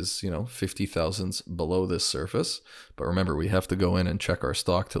that is, 50 thousandths below this surface. But remember, we have to go in and check our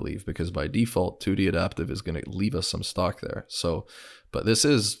stock to leave because by default, 2D adaptive is going to leave us some stock there. So, but this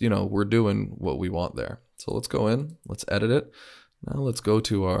is, we're doing what we want there. So let's go in, let's edit it. Now let's go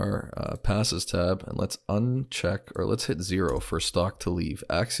to our passes tab and let's uncheck, or let's hit 0 for stock to leave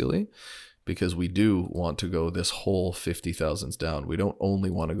axially, because we do want to go this whole 50 thousandths down. We don't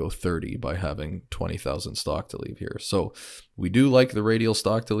only want to go 30 by having 20,000 stock to leave here. So we do like the radial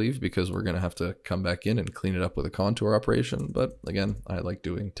stock to leave because we're going to have to come back in and clean it up with a contour operation. But again, I like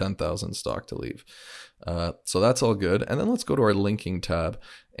doing 10,000 stock to leave. So that's all good. And then let's go to our linking tab.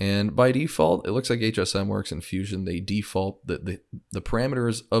 And by default, it looks like HSMWorks and Fusion, they default the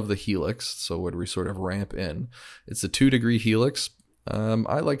parameters of the helix. So when we sort of ramp in, it's a 2-degree helix.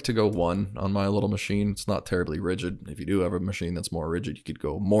 I like to go 1 on my little machine. It's not terribly rigid. If you do have a machine that's more rigid, you could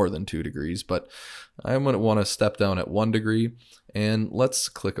go more than 2 degrees, but I'm going to want to step down at 1 degree, and let's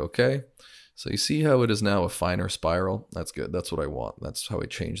click OK. So you see how it is now a finer spiral? That's good. That's what I want. That's how I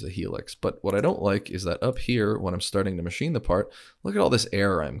change the helix. But what I don't like is that up here, when I'm starting to machine the part, look at all this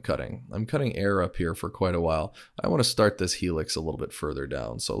air I'm cutting. I'm cutting air up here for quite a while. I want to start this helix a little bit further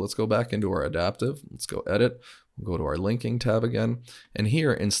down. So let's go back into our adaptive. Let's go edit. We'll go to our linking tab again. And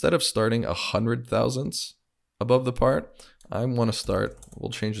here, instead of starting 100 thousandths above the part, I want to start,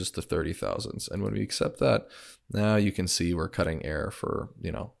 we'll change this to 30 thousandths. And when we accept that, now you can see we're cutting air for,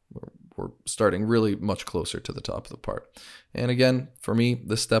 we're we're starting really much closer to the top of the part. And again, for me,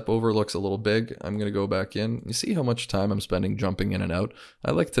 this step over looks a little big. I'm going to go back in. You see how much time I'm spending jumping in and out?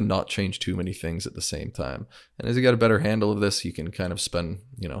 I like to not change too many things at the same time. And as you get a better handle of this, you can kind of spend,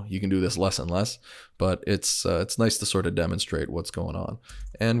 you can do this less and less, but it's nice to sort of demonstrate what's going on.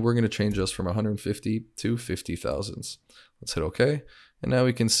 And we're going to change this from 150 to 50 thousandths. Let's hit OK. And now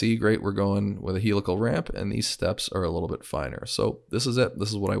we can see, great, we're going with a helical ramp, and these steps are a little bit finer. So this is it. This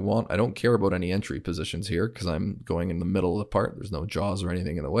is what I want. I don't care about any entry positions here because I'm going in the middle of the part. There's no jaws or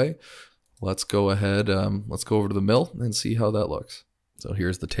anything in the way. Let's go ahead, let's go over to the mill and see how that looks. So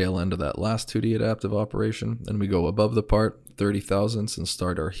here's the tail end of that last 2D adaptive operation. Then we go above the part, 30 thousandths, and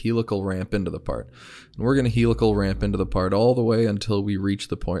start our helical ramp into the part. And we're going to helical ramp into the part all the way until we reach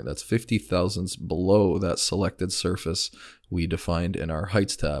the point that's 50 thousandths below that selected surface we defined in our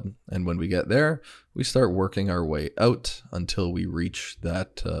heights tab. And when we get there, we start working our way out until we reach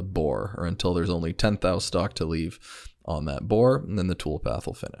that bore, or until there's only 10 thou stock to leave on that bore, and then the toolpath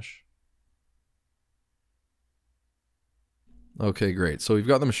will finish. Okay, great. So we've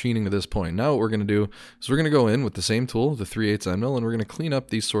got the machining to this point. Now what we're going to do is we're going to go in with the same tool, the 3/8 end mill, and we're going to clean up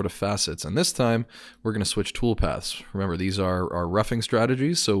these sort of facets. And this time we're going to switch toolpaths. Remember, these are our roughing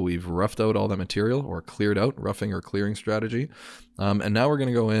strategies. So we've roughed out all that material, or cleared out, roughing or clearing strategy. And now we're going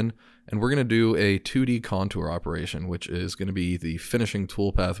to go in and we're going to do a 2D contour operation, which is going to be the finishing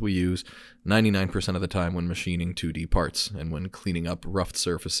toolpath we use 99% of the time when machining 2D parts and when cleaning up roughed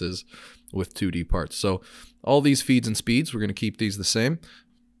surfaces with 2D parts. So all these feeds and speeds, we're going to keep these the same.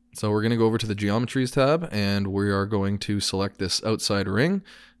 So we're going to go over to the Geometries tab, and we are going to select this outside ring.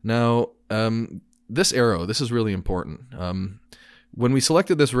 Now, this arrow, this is really important. When we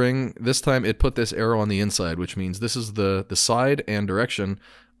selected this ring, this time it put this arrow on the inside, which means this is the side and direction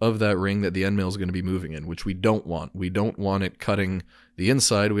of that ring that the end mill is going to be moving in, which we don't want. We don't want it cutting the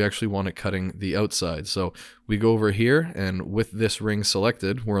inside, we actually want it cutting the outside. So we go over here, and with this ring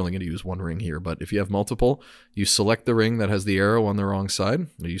selected, we're only going to use one ring here, but if you have multiple, you select the ring that has the arrow on the wrong side,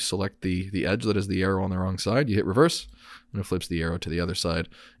 or you select the edge that has the arrow on the wrong side, you hit reverse, and it flips the arrow to the other side.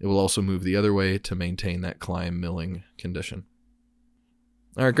 It will also move the other way to maintain that climb milling condition.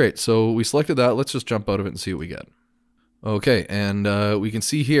 All right, great. So we selected that. Let's just jump out of it and see what we get. Okay, and we can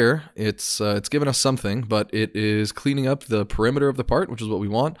see here it's given us something, but it is cleaning up the perimeter of the part, which is what we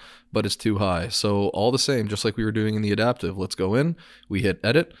want, but it's too high. So all the same, just like we were doing in the adaptive, let's go in, we hit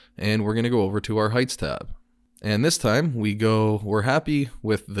edit, and we're going to go over to our heights tab. And this time we're happy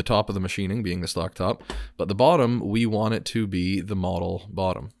with the top of the machining being the stock top, but the bottom, we want it to be the model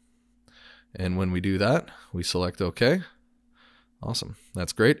bottom. And when we do that, we select OK. Awesome.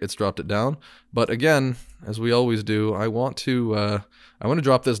 That's great. It's dropped it down. But again, as we always do, I want to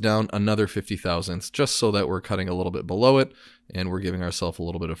drop this down another 50 thousandths just so that we're cutting a little bit below it and we're giving ourselves a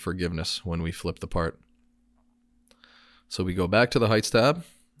little bit of forgiveness when we flip the part. So we go back to the heights tab,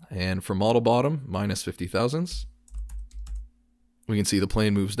 and for model bottom, minus 50 thousandths. We can see the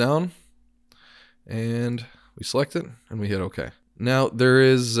plane moves down, and we select it and we hit OK. Now,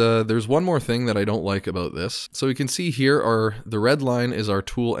 there's one more thing that I don't like about this. So we can see here the red line is our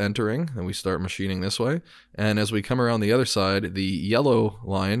tool entering, and we start machining this way. And as we come around the other side, the yellow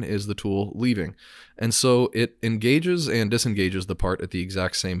line is the tool leaving. And so it engages and disengages the part at the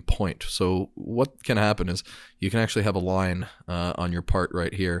exact same point. So what can happen is you can actually have a line on your part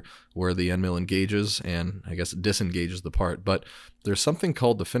right here where the end mill engages and I guess disengages the part. But there's something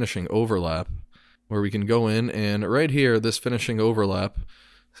called the finishing overlap, where we can go in, and right here, this finishing overlap,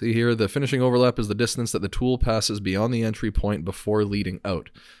 see here, the finishing overlap is the distance that the tool passes beyond the entry point before leading out.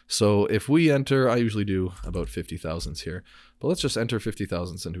 So if we enter, I usually do about 50 thousandths here, but let's just enter 50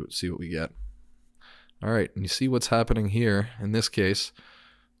 thousandths into it, see what we get. All right, and you see what's happening here. In this case,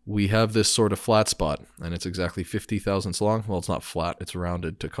 we have this sort of flat spot, and it's exactly 50 thousandths long. Well, it's not flat, it's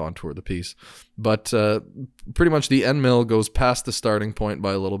rounded to contour the piece. But pretty much the end mill goes past the starting point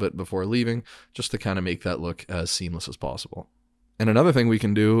by a little bit before leaving, just to kind of make that look as seamless as possible. And another thing we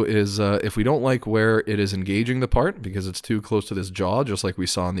can do is if we don't like where it is engaging the part, because it's too close to this jaw, just like we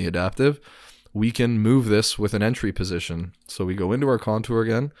saw in the adaptive, we can move this with an entry position. So we go into our contour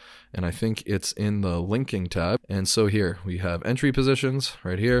again, and I think it's in the linking tab. And so here we have entry positions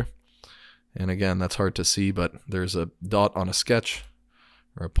right here. And again, that's hard to see, but there's a dot on a sketch,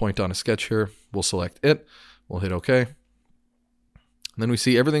 or a point on a sketch here. We'll select it, we'll hit OK. And then we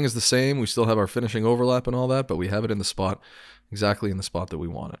see everything is the same. We still have our finishing overlap and all that, but we have it in the spot, exactly in the spot that we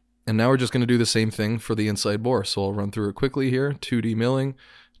want it. And now we're just going to do the same thing for the inside bore. So I'll run through it quickly here. 2D milling,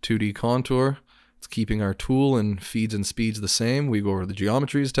 2D contour. It's keeping our tool and feeds and speeds the same. We go over to the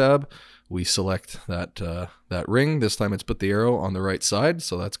Geometries tab. We select that ring. This time it's put the arrow on the right side,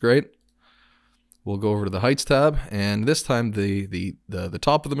 so that's great. We'll go over to the heights tab, and this time the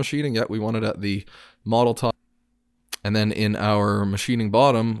top of the machining, we want it at the model top. And then in our machining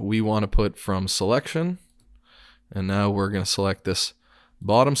bottom, we want to put from selection, and now we're going to select this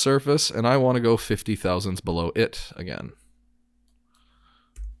bottom surface, and I want to go 50 thousandths below it again.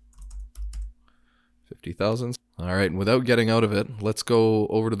 50 thousandths. All right, and without getting out of it, let's go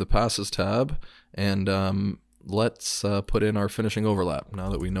over to the passes tab, and let's put in our finishing overlap. Now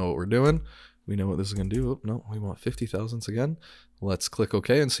that we know what we're doing, we know what this is going to do. Oh, no, we want 50 thousandths again. Let's click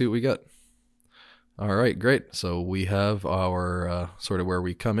OK and see what we get. All right, great. So we have our sort of where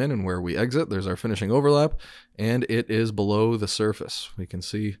we come in and where we exit. There's our finishing overlap, and it is below the surface. We can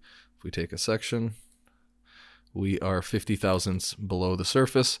see if we take a section, we are 50 thousandths below the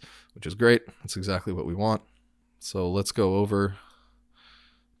surface, which is great. That's exactly what we want. So let's go over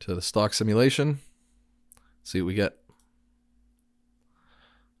to the stock simulation, see what we get.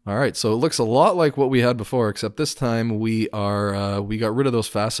 All right, so it looks a lot like what we had before, except this time we got rid of those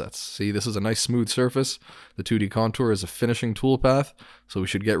facets. See, this is a nice smooth surface. The 2D contour is a finishing toolpath, so we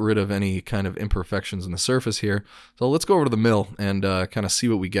should get rid of any kind of imperfections in the surface here. So let's go over to the mill and kind of see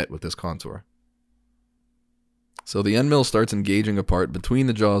what we get with this contour. So the end mill starts engaging a part between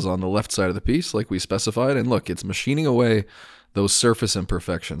the jaws on the left side of the piece, like we specified, and look, it's machining away those surface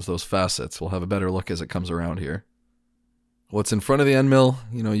imperfections, those facets. We'll have a better look as it comes around here. What's in front of the end mill,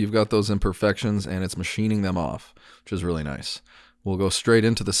 you know, you've got those imperfections and it's machining them off, which is really nice. We'll go straight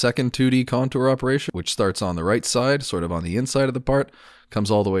into the second 2D contour operation, which starts on the right side, sort of on the inside of the part,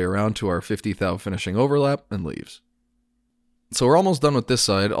 comes all the way around to our 50 thou finishing overlap and leaves. So we're almost done with this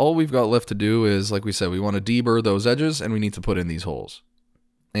side. All we've got left to do is, like we said, we want to deburr those edges and we need to put in these holes.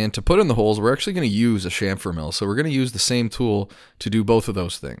 And to put in the holes, we're actually going to use a chamfer mill. So we're going to use the same tool to do both of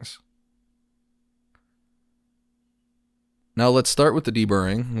those things. Now let's start with the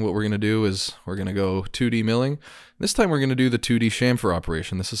deburring. What we're going to do is we're going to go 2D milling. This time we're going to do the 2D chamfer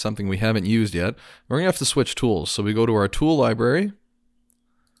operation. This is something we haven't used yet. We're going to have to switch tools. So we go to our tool library,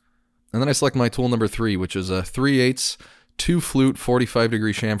 and then I select my tool number 3, which is a 3/8 2-flute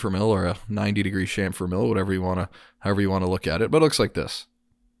 45-degree chamfer mill, or a 90-degree chamfer mill, however you want to look at it. But it looks like this.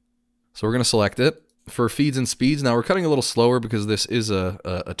 So we're going to select it. For feeds and speeds, now we're cutting a little slower because this is a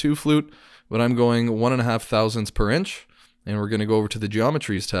 2-flute, but I'm going 1.5 thousandths per inch. And we're going to go over to the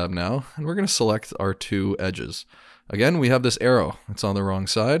Geometries tab now, and we're going to select our 2 edges. Again, we have this arrow. It's on the wrong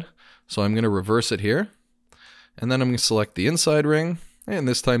side, so I'm going to reverse it here. And then I'm going to select the inside ring, and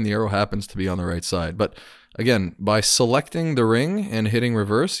this time the arrow happens to be on the right side. But again, by selecting the ring and hitting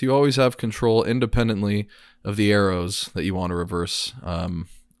reverse, you always have control independently of the arrows that you want to reverse on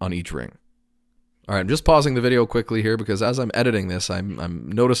each ring. All right, I'm just pausing the video quickly here because as I'm editing this, I'm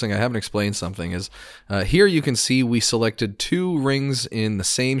noticing I haven't explained something. Here you can see we selected 2 rings in the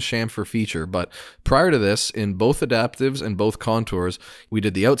same chamfer feature, but prior to this, in both adaptives and both contours, we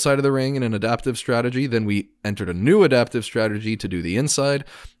did the outside of the ring in an adaptive strategy, then we entered a new adaptive strategy to do the inside,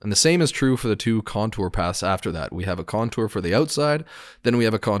 and the same is true for the 2 contour paths after that. We have a contour for the outside, then we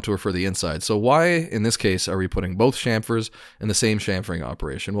have a contour for the inside. So why, in this case, are we putting both chamfers in the same chamfering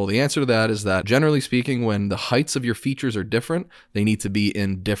operation? Well, the answer to that is that generally speaking, when the heights of your features are different, they need to be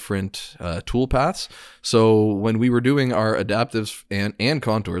in different tool paths. So when we were doing our adaptives and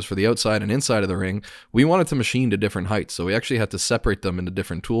contours for the outside and inside of the ring, we wanted to machine to different heights. So we actually had to separate them into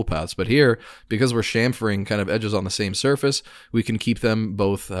different tool paths. But here, because we're chamfering kind of edges on the same surface, we can keep them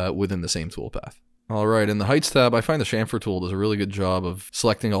both within the same tool path. All right, in the heights tab, I find the chamfer tool does a really good job of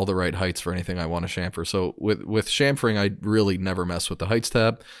selecting all the right heights for anything I want to chamfer. So with chamfering, I really never mess with the heights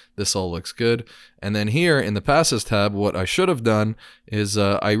tab. This all looks good. And then here in the passes tab, what I should have done is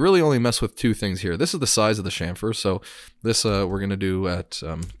I really only mess with 2 things here. This is the size of the chamfer. So this we're going to do at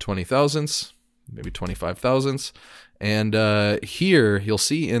 20 thousandths, maybe 25 thousandths. And here you'll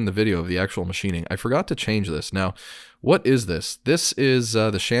see in the video of the actual machining, I forgot to change this. Now, what is this? This is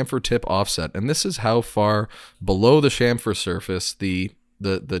the chamfer tip offset, and this is how far below the chamfer surface the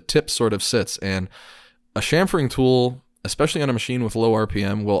tip sort of sits. And a chamfering tool, especially on a machine with low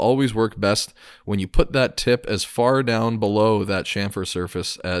RPM, will always work best when you put that tip as far down below that chamfer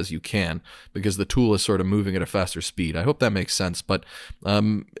surface as you can, because the tool is sort of moving at a faster speed. I hope that makes sense. But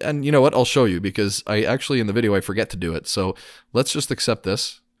and you know what? I'll show you, because I actually in the video I forget to do it. So let's just accept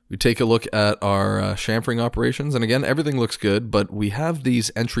this. We take a look at our chamfering operations, and again, everything looks good, but we have these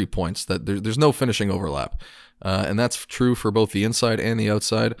entry points that there's no finishing overlap. And that's true for both the inside and the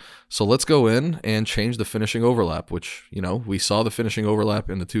outside. So let's go in and change the finishing overlap, which, you know, we saw the finishing overlap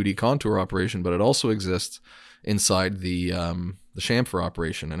in the 2D contour operation, but it also exists inside the chamfer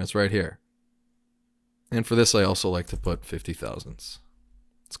operation, and it's right here. And for this, I also like to put 50 thousandths.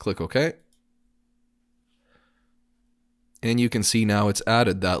 Let's click OK. And you can see now it's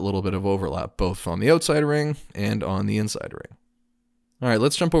added that little bit of overlap, both on the outside ring and on the inside ring. All right,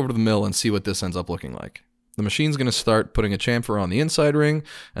 let's jump over to the mill and see what this ends up looking like. The machine's going to start putting a chamfer on the inside ring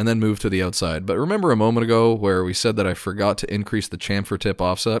and then move to the outside. But remember a moment ago where we said that I forgot to increase the chamfer tip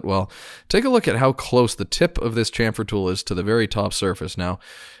offset? Well, take a look at how close the tip of this chamfer tool is to the very top surface. Now,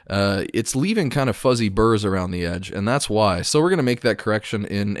 it's leaving kind of fuzzy burrs around the edge, and that's why. So we're going to make that correction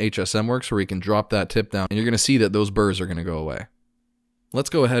in HSMWorks where we can drop that tip down, and you're going to see that those burrs are going to go away. Let's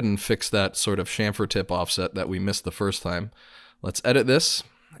go ahead and fix that sort of chamfer tip offset that we missed the first time. Let's edit this.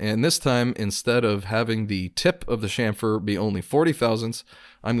 And this time, instead of having the tip of the chamfer be only 40 thousandths,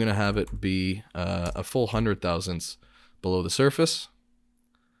 I'm going to have it be a full 100 thousandths below the surface.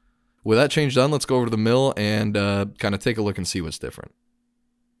 With that change done, let's go over to the mill and kind of take a look and see what's different.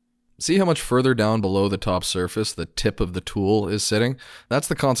 See how much further down below the top surface the tip of the tool is sitting? That's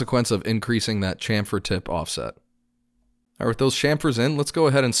the consequence of increasing that chamfer tip offset. All right, with those chamfers in, let's go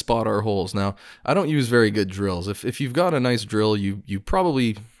ahead and spot our holes. Now, I don't use very good drills. If you've got a nice drill, you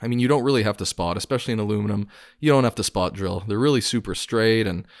probably, I mean, you don't really have to spot, especially in aluminum. You don't have to spot drill. They're really super straight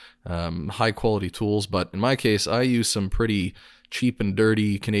and high quality tools. But in my case, I use some pretty cheap and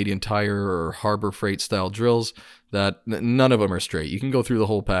dirty Canadian Tire or Harbor Freight style drills that none of them are straight. You can go through the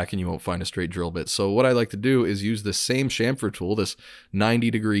whole pack and you won't find a straight drill bit. So what I like to do is use this same chamfer tool, this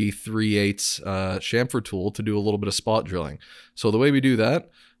 90-degree 3/8 chamfer tool, to do a little bit of spot drilling. So the way we do that,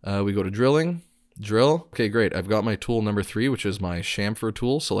 we go to drilling, drill. Okay, great. I've got my tool number 3, which is my chamfer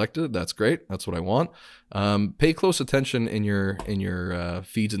tool selected. That's great. That's what I want. Pay close attention in your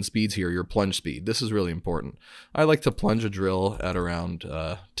feeds and speeds here, your plunge speed. This is really important. I like to plunge a drill at around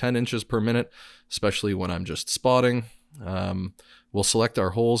 10 inches per minute, especially when I'm just spotting. We'll select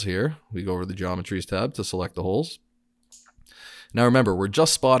our holes here. We go over the Geometries tab to select the holes. Now remember, we're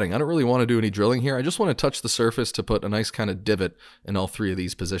just spotting. I don't really want to do any drilling here. I just want to touch the surface to put a nice kind of divot in all 3 of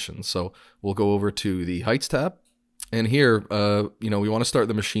these positions. So we'll go over to the Heights tab. And here, we want to start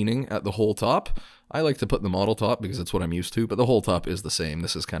the machining at the whole top. I like to put the model top because it's what I'm used to, but the whole top is the same.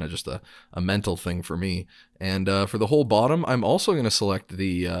 This is kind of just a mental thing for me. And for the whole bottom, I'm also going to select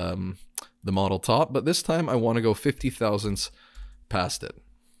the model top, but this time I want to go 50 thousandths past it.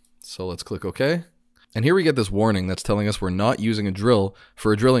 So let's click OK. And here we get this warning that's telling us we're not using a drill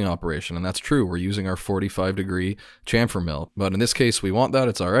for a drilling operation. And that's true. We're using our 45-degree chamfer mill. But in this case, we want that.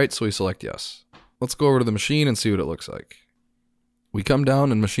 It's all right. So we select yes. Let's go over to the machine and see what it looks like. We come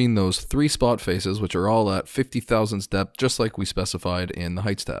down and machine those 3 spot faces, which are all at 50 thousandths depth, just like we specified in the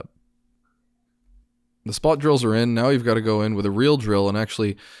Heights tab. The spot drills are in. Now you've got to go in with a real drill and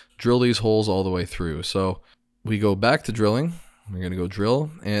actually drill these holes all the way through. So we go back to drilling. We're going to go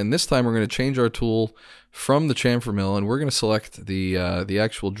drill, and this time we're going to change our tool from the chamfer mill, and we're going to select the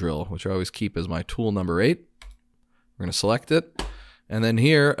actual drill, which I always keep as my tool number 8. We're going to select it, and then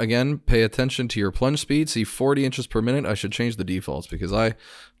here, again, pay attention to your plunge speed. See, 40 inches per minute. I should change the defaults because I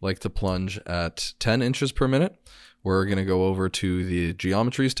like to plunge at 10 inches per minute. We're going to go over to the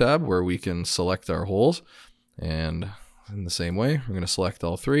Geometries tab where we can select our holes, and in the same way, we're going to select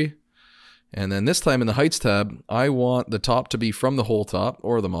all 3. And then this time in the Heights tab, I want the top to be from the hole top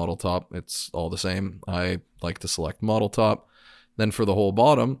or the model top. It's all the same. I like to select model top. Then for the whole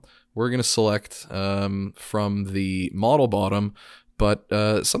bottom, we're going to select from the model bottom. But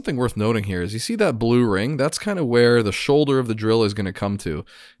something worth noting here is you see that blue ring? That's kind of where the shoulder of the drill is going to come to.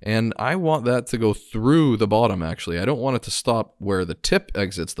 And I want that to go through the bottom, actually. I don't want it to stop where the tip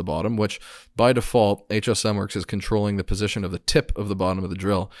exits the bottom, which by default, HSMWorks is controlling the position of the tip of the bottom of the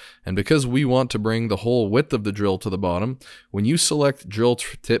drill. And because we want to bring the whole width of the drill to the bottom, when you select drill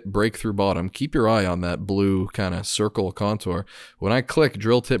tip breakthrough bottom, keep your eye on that blue kind of circle contour. When I click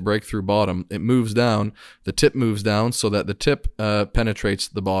drill tip breakthrough bottom, it moves down, the tip moves down so that the tip penetrates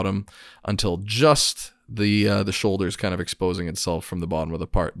the bottom until just the shoulder's kind of exposing itself from the bottom of the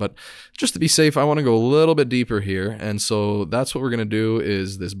part. But just to be safe, I want to go a little bit deeper here. And so that's what we're going to do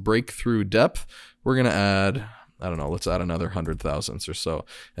is this breakthrough depth. We're going to add, I don't know, let's add another 100 thousandths or so.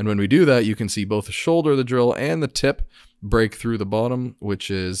 And when we do that, you can see both the shoulder of the drill and the tip break through the bottom, which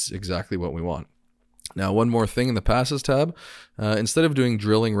is exactly what we want. Now, one more thing in the Passes tab, instead of doing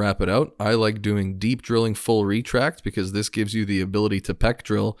drilling rapid out, I like doing deep drilling full retract because this gives you the ability to peck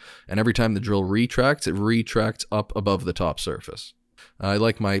drill, and every time the drill retracts, it retracts up above the top surface. I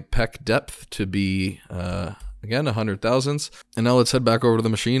like my peck depth to be, again, 100 thousandths, and now let's head back over to the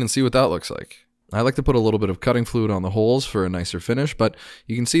machine and see what that looks like. I like to put a little bit of cutting fluid on the holes for a nicer finish, but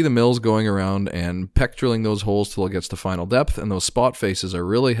you can see the mills going around and peck drilling those holes till it gets to final depth, and those spot faces are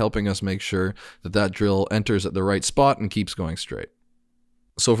really helping us make sure that that drill enters at the right spot and keeps going straight.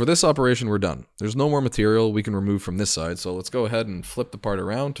 So for this operation, we're done. There's no more material we can remove from this side, so let's go ahead and flip the part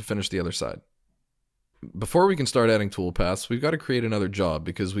around to finish the other side. Before we can start adding toolpaths, we've got to create another job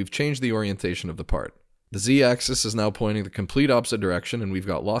because we've changed the orientation of the part. The Z-axis is now pointing the complete opposite direction, and we've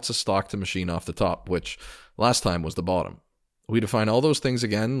got lots of stock to machine off the top, which last time was the bottom. We define all those things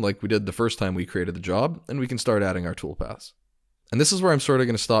again like we did the first time we created the job, and we can start adding our toolpaths. And this is where I'm sort of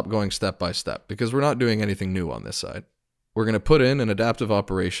going to stop going step by step, because we're not doing anything new on this side. We're going to put in an adaptive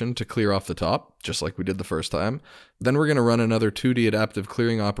operation to clear off the top, just like we did the first time. Then we're going to run another 2D adaptive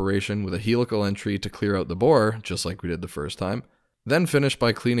clearing operation with a helical entry to clear out the bore, just like we did the first time. Then finish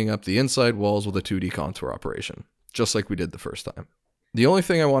by cleaning up the inside walls with a 2D contour operation, just like we did the first time. The only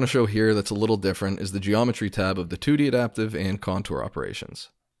thing I want to show here that's a little different is the geometry tab of the 2D adaptive and contour operations.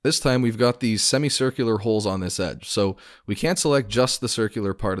 This time we've got these semicircular holes on this edge, so we can't select just the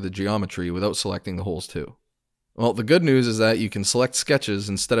circular part of the geometry without selecting the holes too. Well, the good news is that you can select sketches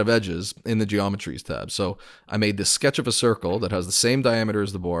instead of edges in the Geometries tab. So I made this sketch of a circle that has the same diameter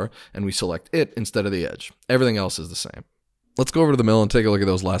as the bore, and we select it instead of the edge. Everything else is the same. Let's go over to the mill and take a look at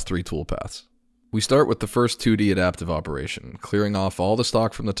those last three toolpaths. We start with the first 2D adaptive operation, clearing off all the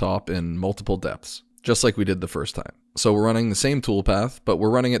stock from the top in multiple depths, just like we did the first time. So we're running the same toolpath, but we're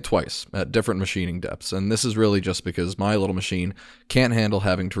running it twice at different machining depths, and this is really just because my little machine can't handle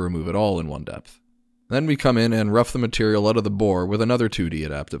having to remove it all in one depth. Then we come in and rough the material out of the bore with another 2D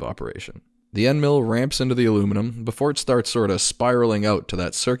adaptive operation. The end mill ramps into the aluminum before it starts sort of spiraling out to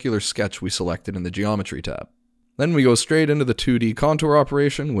that circular sketch we selected in the Geometry tab. Then we go straight into the 2D contour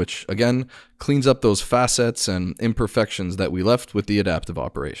operation, which again cleans up those facets and imperfections that we left with the adaptive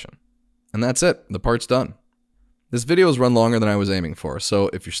operation. And that's it, the part's done. This video has run longer than I was aiming for, so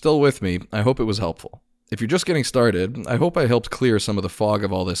if you're still with me, I hope it was helpful. If you're just getting started, I hope I helped clear some of the fog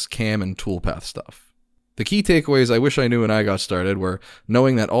of all this CAM and toolpath stuff. The key takeaways I wish I knew when I got started were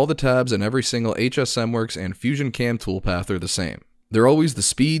knowing that all the tabs in every single HSMWorks and FusionCAM toolpath are the same. They're always the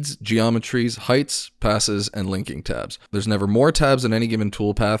speeds, geometries, heights, passes, and linking tabs. There's never more tabs in any given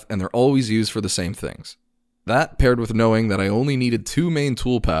toolpath, and they're always used for the same things. That, paired with knowing that I only needed two main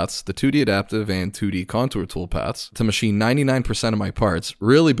toolpaths, the 2D adaptive and 2D contour toolpaths, to machine 99% of my parts,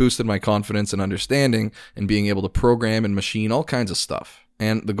 really boosted my confidence and understanding in being able to program and machine all kinds of stuff.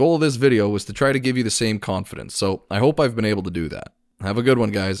 And the goal of this video was to try to give you the same confidence, so I hope I've been able to do that. Have a good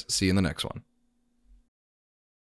one, guys. See you in the next one.